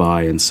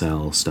buy and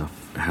sell stuff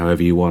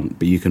however you want.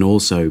 But you can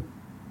also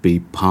be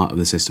part of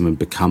the system and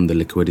become the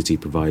liquidity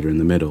provider in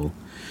the middle,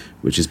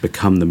 which is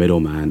become the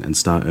middleman and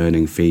start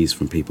earning fees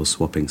from people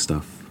swapping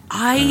stuff.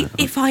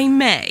 If I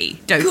may,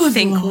 don't Good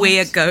think Lord.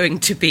 we're going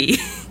to be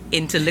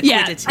into yeah,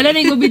 liquidity. I don't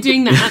think we'll be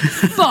doing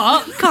that.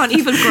 But Can't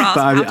even grasp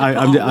But how to put our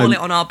I'm- wallet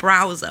on our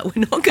browser.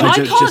 We're not going I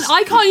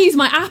to can't use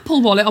my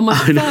Apple wallet on my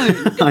phone.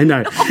 I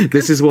know.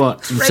 This is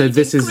what. So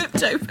this is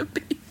crypto for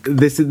people.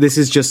 this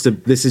is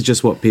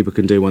just what people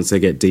can do once they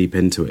get deep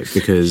into it,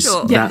 because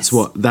Sure. that's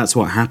Yes. that's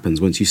what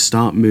happens once you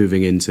start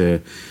moving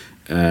into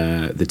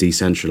the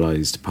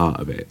decentralized part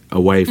of it,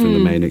 away from the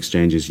main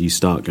exchanges. You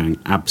start going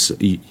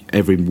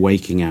every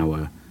waking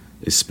hour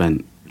is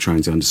spent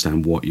trying to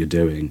understand what you're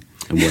doing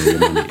and where your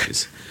money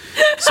is.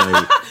 So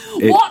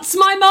What's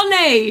my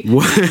money?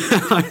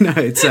 I know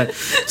it's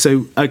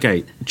so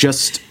okay.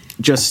 Just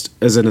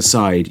as an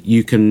aside,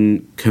 you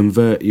can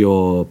convert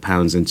your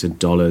pounds into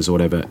dollars or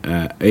whatever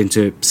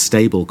into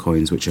stable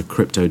coins, which are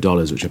crypto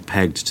dollars, which are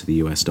pegged to the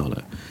US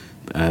dollar.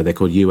 They're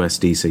called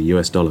USDC,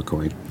 US dollar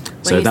coin.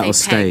 When So you that'll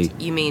say stay.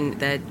 pegged, you mean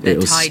they're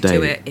It'll tied to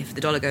stay. it. If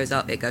the dollar goes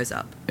up, it goes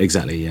up.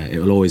 Exactly, yeah. It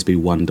will always be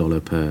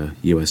 $1 per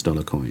US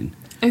dollar coin.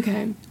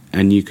 Okay.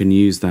 And you can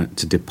use that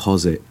to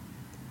deposit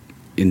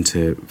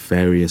into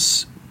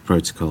various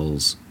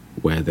protocols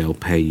where they'll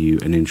pay you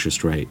an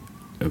interest rate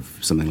of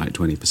something like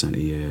 20% a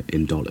year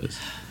in dollars.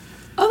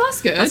 Oh,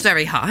 that's good. That's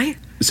very high.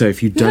 So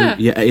if you don't,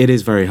 yeah, it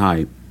is very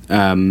high.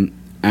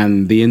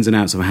 And the ins and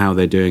outs of how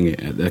they're doing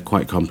it, they're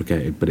quite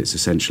complicated. But it's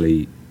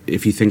essentially,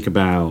 if you think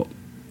about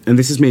and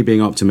this is me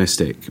being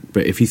optimistic,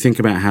 but if you think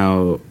about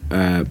how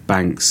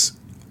banks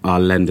are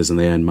lenders and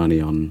they earn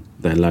money on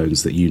their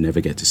loans that you never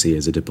get to see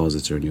as a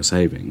depositor in your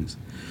savings,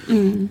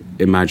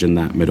 imagine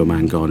that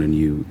middleman gone and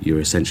you're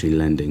essentially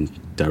lending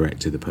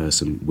direct to the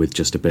person with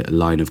just a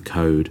line of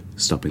code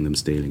stopping them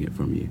stealing it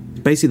from you.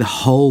 Basically, the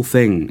whole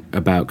thing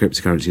about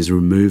cryptocurrency is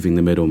removing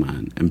the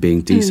middleman and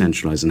being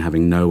decentralized and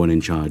having no one in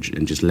charge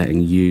and just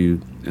letting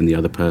you and the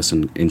other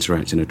person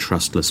interact in a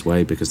trustless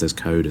way because there's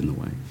code in the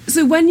way.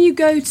 So when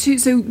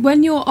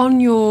you're on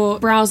your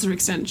browser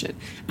extension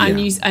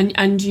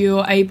and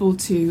you're able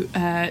to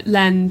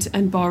lend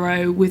and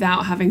borrow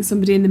without having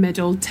somebody in the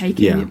middle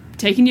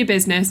taking your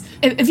business,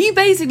 have you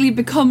basically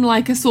become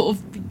like a sort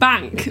of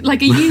bank?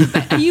 Like,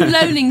 are you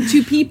loaning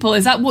to people?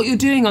 Is that what you're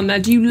doing on there?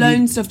 Do you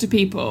loan stuff to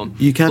people?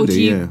 You can or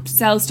do you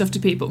sell stuff to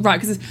people?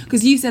 Right,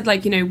 because you said,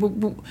 like, and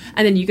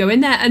then you go in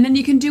there and then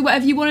you can do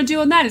whatever you want to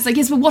do on there. It's like,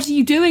 yes, but what are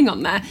you doing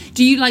on there?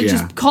 Do you like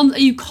are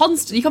you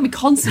constant? You can't be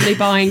constantly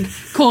buying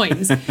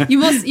coins. You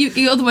must.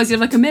 Otherwise, you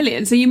have like a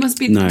million. So you must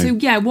be. No. So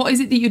what is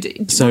it that you do?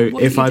 So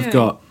if I've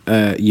got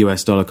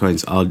US dollar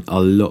coins, I'll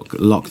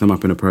lock them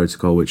up in a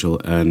protocol which will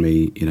earn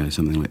me,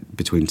 something like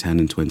between 10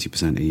 and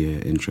 20% a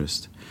year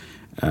interest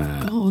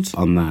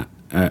on that.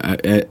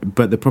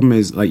 But the problem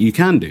is, like, you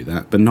can do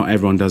that, but not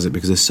everyone does it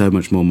because there's so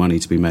much more money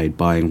to be made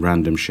buying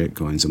random shit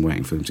coins and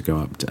waiting for them to go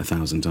up to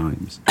 1,000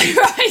 times.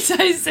 Right,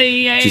 I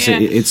see. Yeah,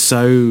 see, it's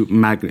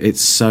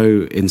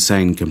so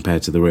insane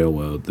compared to the real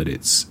world that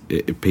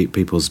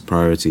people's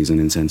priorities and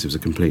incentives are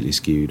completely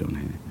skewed on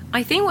here.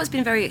 I think what's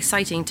been very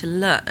exciting to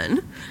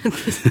learn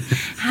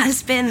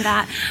has been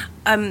that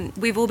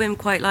we've all been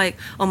quite like,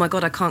 oh my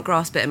God, I can't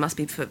grasp it. It must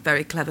be for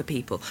very clever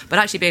people. But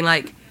actually being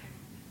like,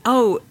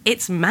 oh,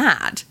 it's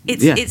mad.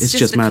 It's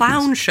just a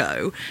clown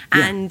show,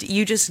 and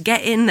you just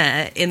get in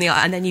there and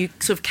then you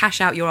sort of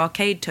cash out your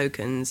arcade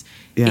tokens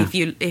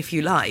if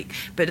you like.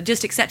 But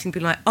just accepting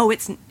people like, oh,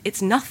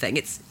 it's nothing.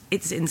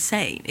 It's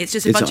insane. It's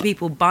just a bunch of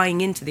people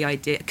buying into the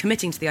idea,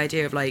 committing to the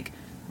idea of like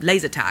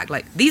laser tag.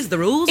 Like, these are the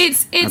rules.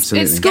 It's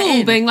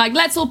school being like,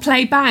 let's all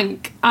play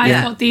bank.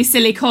 I've got these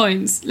silly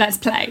coins. Let's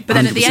play. But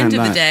then at the end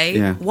of the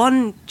day,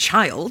 one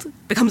child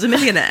becomes a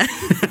millionaire.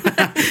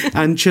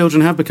 And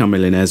children have become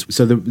millionaires.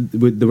 So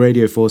with the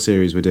Radio 4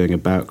 series we're doing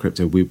about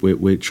crypto,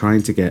 we're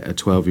trying to get a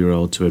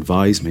 12-year-old to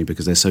advise me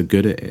because they're so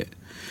good at it.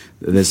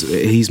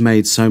 He's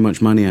made so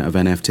much money out of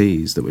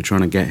NFTs that we're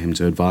trying to get him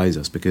to advise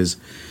us because,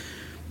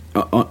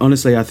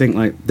 honestly, I think,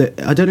 like,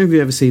 I don't know if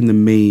you've ever seen the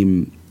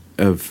meme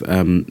of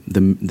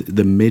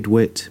the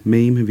midwit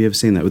meme. Have you ever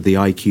seen that with the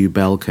IQ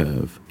bell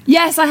curve?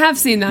 Yes, I have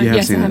seen that. You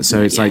have seen that.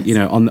 So it's like,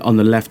 on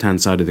the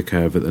left-hand side of the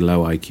curve at the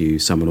low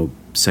IQ, someone will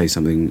say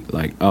something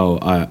like, oh,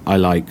 I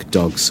like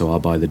dogs, so I'll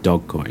buy the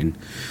dog coin.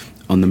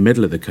 On the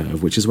middle of the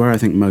curve, which is where I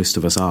think most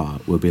of us are,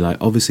 we'll be like,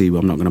 obviously,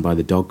 I'm not going to buy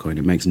the dog coin.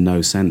 It makes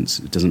no sense.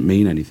 It doesn't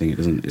mean anything.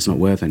 It's not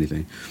worth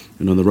anything.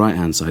 And on the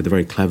right-hand side, the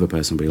very clever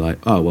person will be like,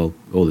 oh, well,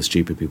 all the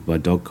stupid people buy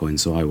dog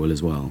coins, so I will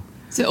as well.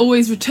 So it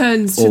always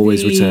returns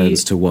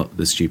to what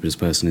the stupidest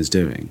person is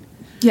doing.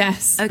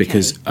 Yes. Okay.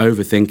 Because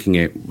overthinking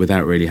it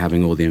without really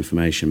having all the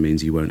information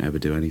means you won't ever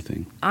do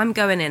anything. I'm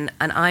going in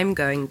and I'm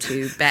going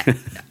to bet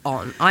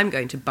I'm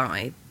going to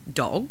buy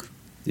dog.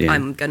 Yeah.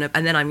 And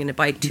then I'm going to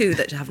buy two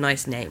that have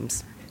nice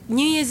names.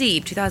 New Year's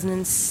Eve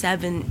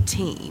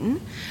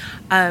 2017,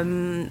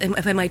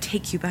 if I might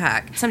take you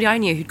back, somebody I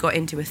knew who'd got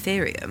into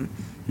Ethereum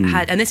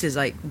had, and this was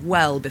like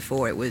well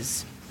before it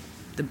was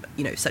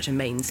such a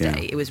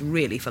mainstay. It was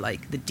really for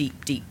like the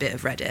deep bit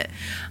of Reddit.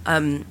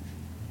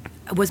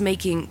 Was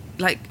making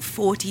like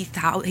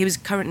 40,000. It was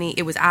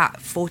at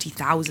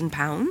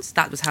 £40,000.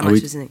 That was how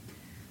much was in it.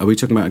 Are we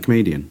talking about a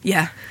comedian?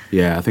 Yeah.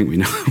 Yeah, I think we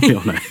know. We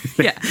all know.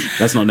 Yeah.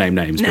 Let's not name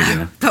names, but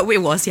yeah. But it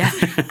was, yeah.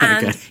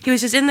 And Okay. he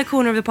was just in the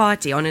corner of the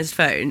party on his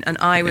phone, and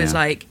I was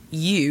like,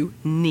 you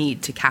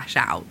need to cash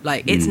out.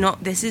 Like, it's not,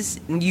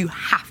 you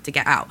have to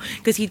get out.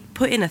 Because he'd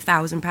put in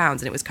 £1,000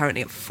 and it was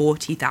currently at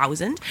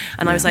 40,000.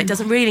 And I was like,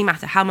 doesn't really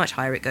matter how much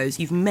higher it goes,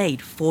 you've made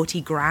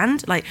 40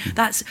 grand. Like,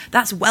 that's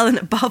well and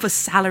above a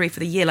salary for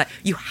the year. Like,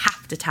 you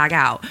have to tag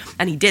out.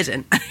 And he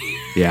didn't.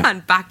 Yeah.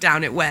 And back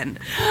down it went.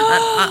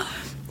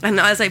 And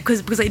I was like,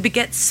 because it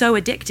gets so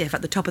addictive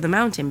at the top of the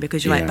mountain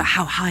because you're like, but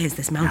how high is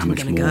this mountain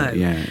going to go?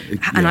 Yeah.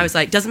 And I was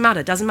like, doesn't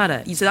matter.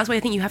 So that's why I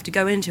think you have to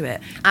go into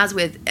it. As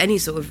with any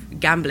sort of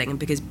gambling, and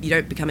because you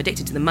don't become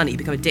addicted to the money, you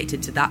become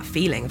addicted to that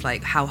feeling of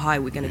like, how high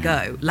we're going to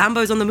go.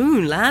 Lambo's on the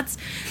moon, lads.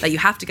 Like, you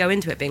have to go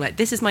into it being like,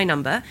 this is my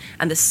number,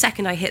 and the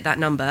second I hit that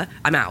number,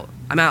 I'm out.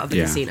 I'm out of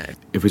the casino.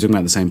 If we're talking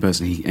about the same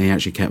person, he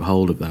actually kept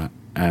hold of that.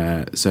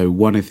 So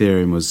one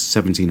Ethereum was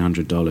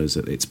 $1,700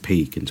 at its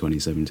peak in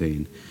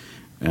 2017.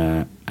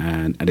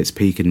 And at its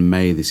peak in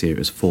May this year, it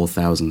was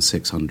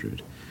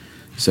 4,600.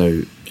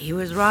 So he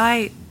was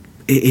right.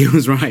 He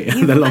was right.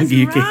 The longer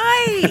you keep.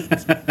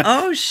 Right.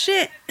 Oh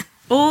shit.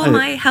 All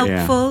my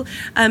helpful,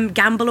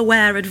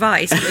 gamble-aware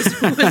advice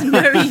was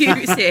no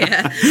use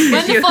here.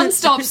 When the fun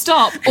stops,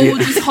 stop, or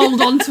just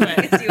hold on to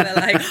it. You were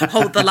like,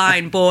 hold the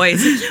line,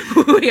 boys.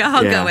 We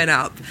are going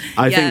up.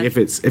 I think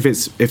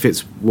if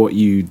it's what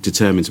you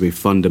determine to be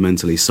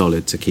fundamentally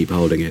solid to keep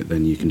holding it,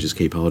 then you can just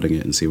keep holding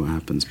it and see what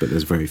happens. But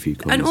there's very few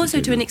coins. And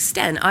also, to an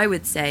extent, I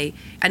would say,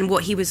 and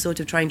what he was sort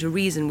of trying to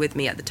reason with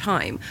me at the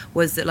time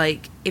was that,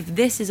 like, if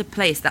this is a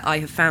place that I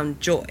have found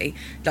joy,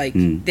 like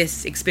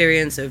this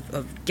experience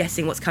of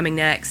guessing what's coming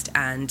next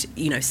and,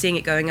 you know, seeing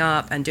it going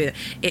up and doing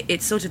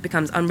it sort of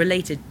becomes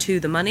unrelated to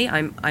the money.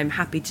 I'm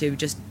happy to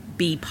just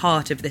be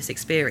part of this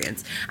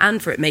experience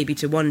and for it maybe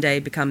to one day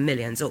become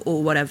millions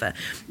or whatever,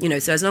 you know.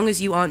 So as long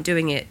as you aren't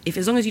doing it,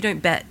 as long as you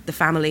don't bet the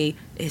family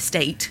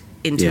estate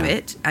into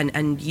it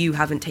and you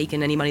haven't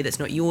taken any money that's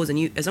not yours,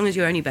 and as long as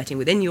you're only betting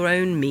within your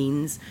own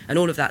means and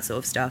all of that sort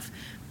of stuff,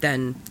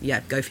 then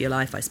go for your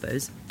life, I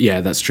suppose.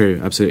 Yeah, that's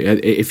true,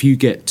 absolutely. If you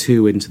get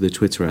too into the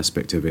Twitter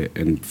aspect of it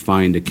and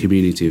find a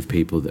community of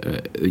people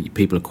that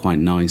people are quite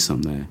nice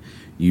on there,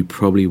 you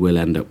probably will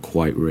end up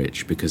quite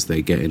rich because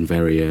they get in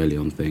very early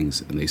on things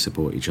and they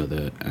support each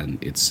other, and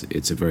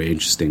it's a very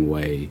interesting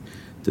way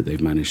that they've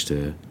managed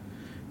to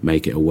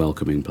make it a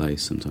welcoming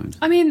place sometimes.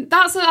 I mean,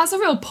 that's a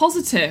real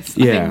positive.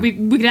 I think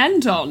we could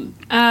end on.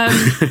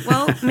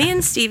 Well, me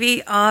and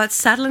Stevie are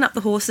saddling up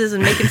the horses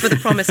and making for the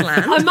promised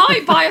land. I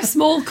might buy a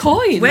small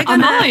coin. We're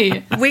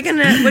doing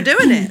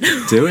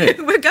it. Do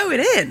it. We're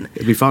going in.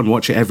 It'd be fun.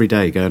 Watch it every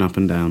day, going up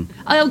and down.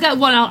 I'll get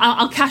one.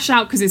 I'll cash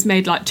out because it's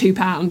made like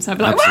 £2. I'll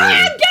be like, get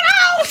out!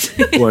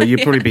 Well,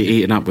 you'd probably be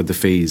eaten up with the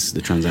fees,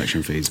 the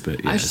transaction fees,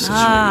 but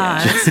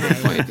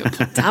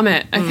damn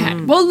it. Okay.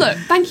 Well, look,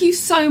 thank you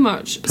so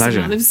much.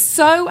 Pleasure. It was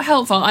so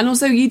helpful, and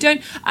also you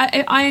don't.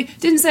 I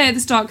didn't say at the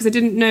start because I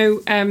didn't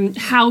know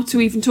how to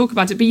even talk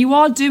about it, but you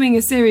are doing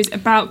a series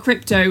about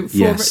crypto for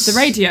the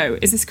radio.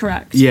 Is this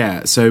correct?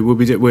 Yeah. So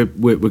we're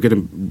going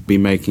to be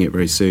making it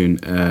very soon.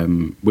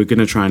 We're going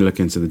to try and look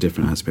into the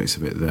different aspects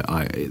of it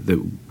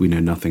that we know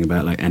nothing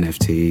about, like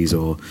NFTs,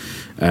 or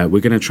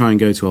we're going to try and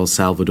go to El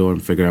Salvador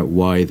and figure out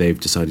why they've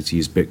decided to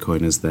use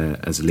Bitcoin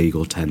as a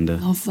legal tender.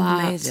 Love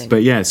that. Amazing.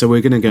 But yeah, so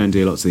we're going to go and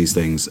do lots of these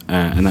things,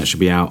 and that should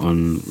be out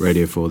on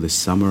Radio 4 this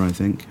summer, I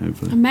think,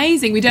 hopefully.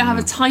 Amazing. We don't have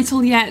a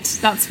title yet.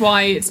 That's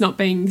why it's not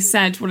being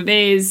said what it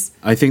is.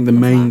 I think the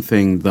main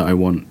thing that I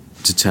want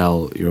to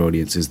tell your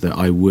audience is that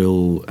I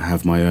will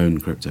have my own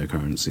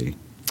cryptocurrency.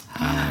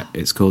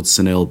 It's called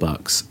Sunil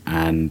Bucks,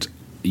 and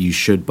you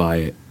should buy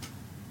it.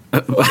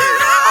 What?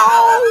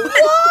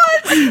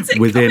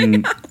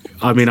 Within...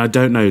 I mean, I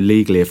don't know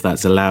legally if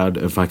that's allowed,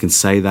 if I can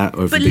say that,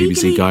 or if the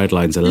BBC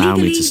guidelines allow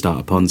me to start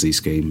a Ponzi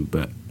scheme,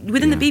 but...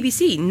 Within the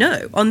BBC,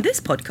 no. On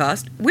this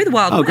podcast, we're the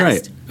Wild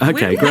West. Great.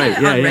 Okay, great.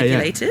 We're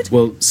unregulated.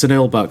 Well,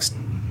 Sunil Bucks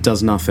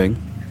does nothing,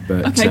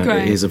 but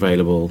it is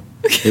available.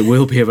 It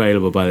will be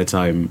available by the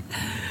time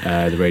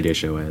the radio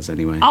show airs,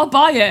 anyway. I'll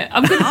buy it.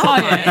 I'm going to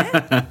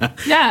buy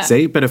it. Yeah.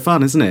 See, bit of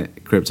fun, isn't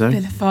it, crypto?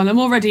 Bit of fun. I'm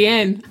already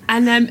in.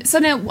 And so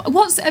now,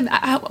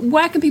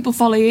 where can people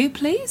follow you,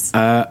 please?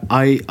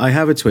 I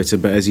have a Twitter,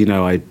 but as you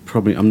know,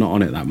 I'm not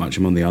on it that much.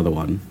 I'm on the other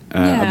one.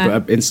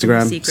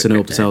 Instagram,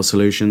 Sunil Patel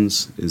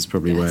Solutions is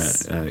probably where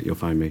you'll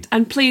find me.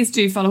 And please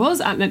do follow us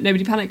at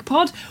Nobody Panic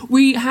Pod.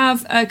 We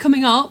have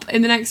coming up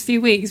in the next few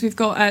weeks, we've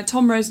got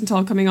Tom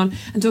Rosenthal coming on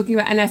and talking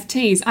about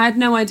NFTs. I had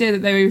no idea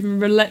that they were even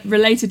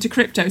related to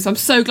crypto, so I'm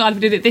so glad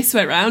we did it this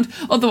way around.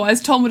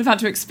 Otherwise, Tom would have had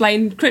to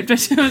explain crypto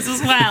to us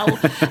as well,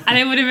 and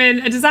it would have been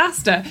a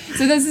disaster.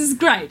 So this is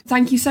great.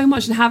 Thank you so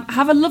much, and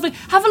have a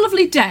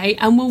lovely day.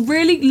 And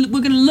we're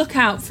going to look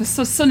out for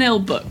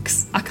Sunil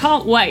Bucks. I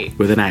can't wait.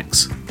 With an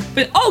X.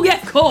 But, oh yeah,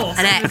 of course.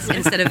 An X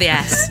instead of the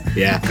S.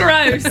 Yeah.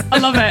 Gross. I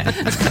love it.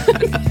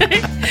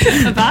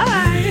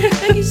 Bye.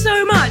 Thank you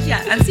so much.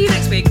 Yeah, and see you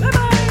next week.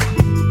 Bye-bye.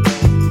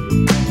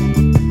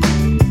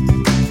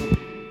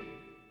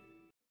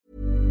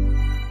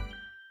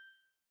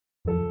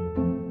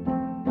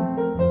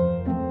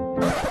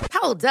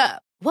 Hold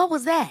up. What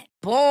was that?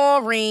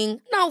 Boring.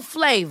 No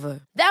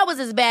flavor. That was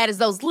as bad as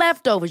those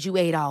leftovers you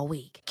ate all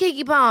week.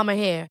 Keke Palmer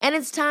here, and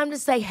it's time to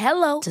say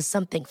hello to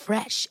something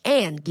fresh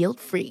and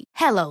guilt-free.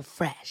 Hello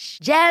Fresh.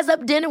 Jazz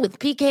up dinner with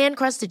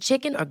pecan-crusted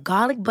chicken or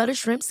garlic butter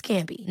shrimp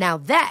scampi. Now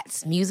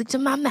that's music to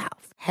my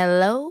mouth.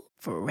 Hello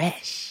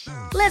Fresh.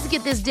 Let's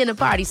get this dinner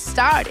party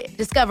started.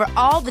 Discover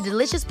all the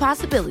delicious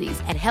possibilities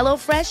at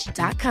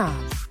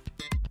HelloFresh.com.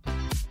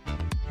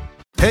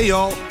 Hey,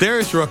 y'all,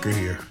 Darius Rucker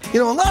here. You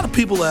know, a lot of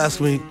people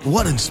ask me,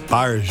 what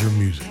inspires your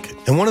music?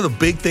 And one of the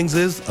big things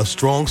is a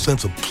strong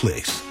sense of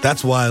place.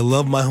 That's why I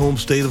love my home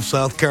state of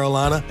South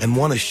Carolina and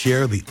want to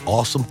share the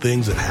awesome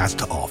things it has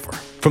to offer.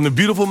 From the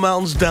beautiful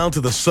mountains down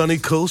to the sunny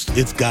coast,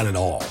 it's got it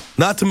all.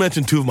 Not to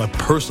mention two of my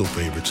personal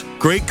favorites,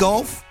 great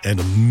golf and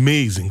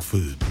amazing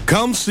food.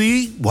 Come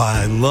see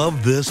why I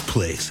love this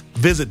place.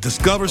 Visit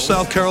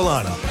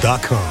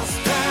discoversouthcarolina.com.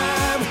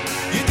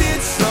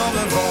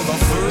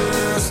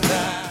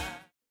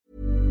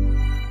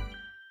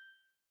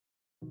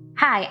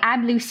 Hi,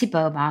 I'm Lucy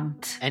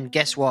Beaumont. And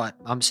guess what?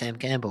 I'm Sam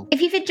Campbell.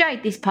 If you've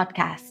enjoyed this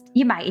podcast,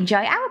 you might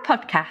enjoy our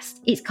podcast.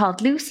 It's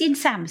called Lucy and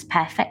Sam's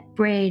Perfect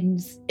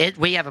Brains.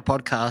 We have a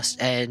podcast,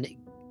 and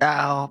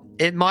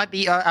it might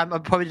be, I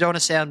probably don't want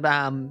to sound,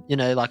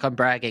 like I'm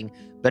bragging,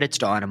 but it's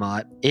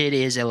dynamite. It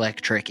is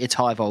electric. It's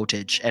high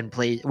voltage. And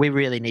please, we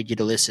really need you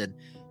to listen.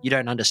 You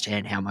don't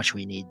understand how much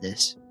we need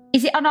this.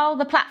 Is it on all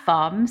the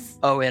platforms?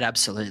 Oh, it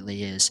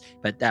absolutely is.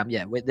 But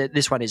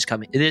this one is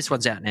coming. This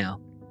one's out now.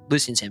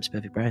 Lucy and Sam's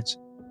Perfect Brains.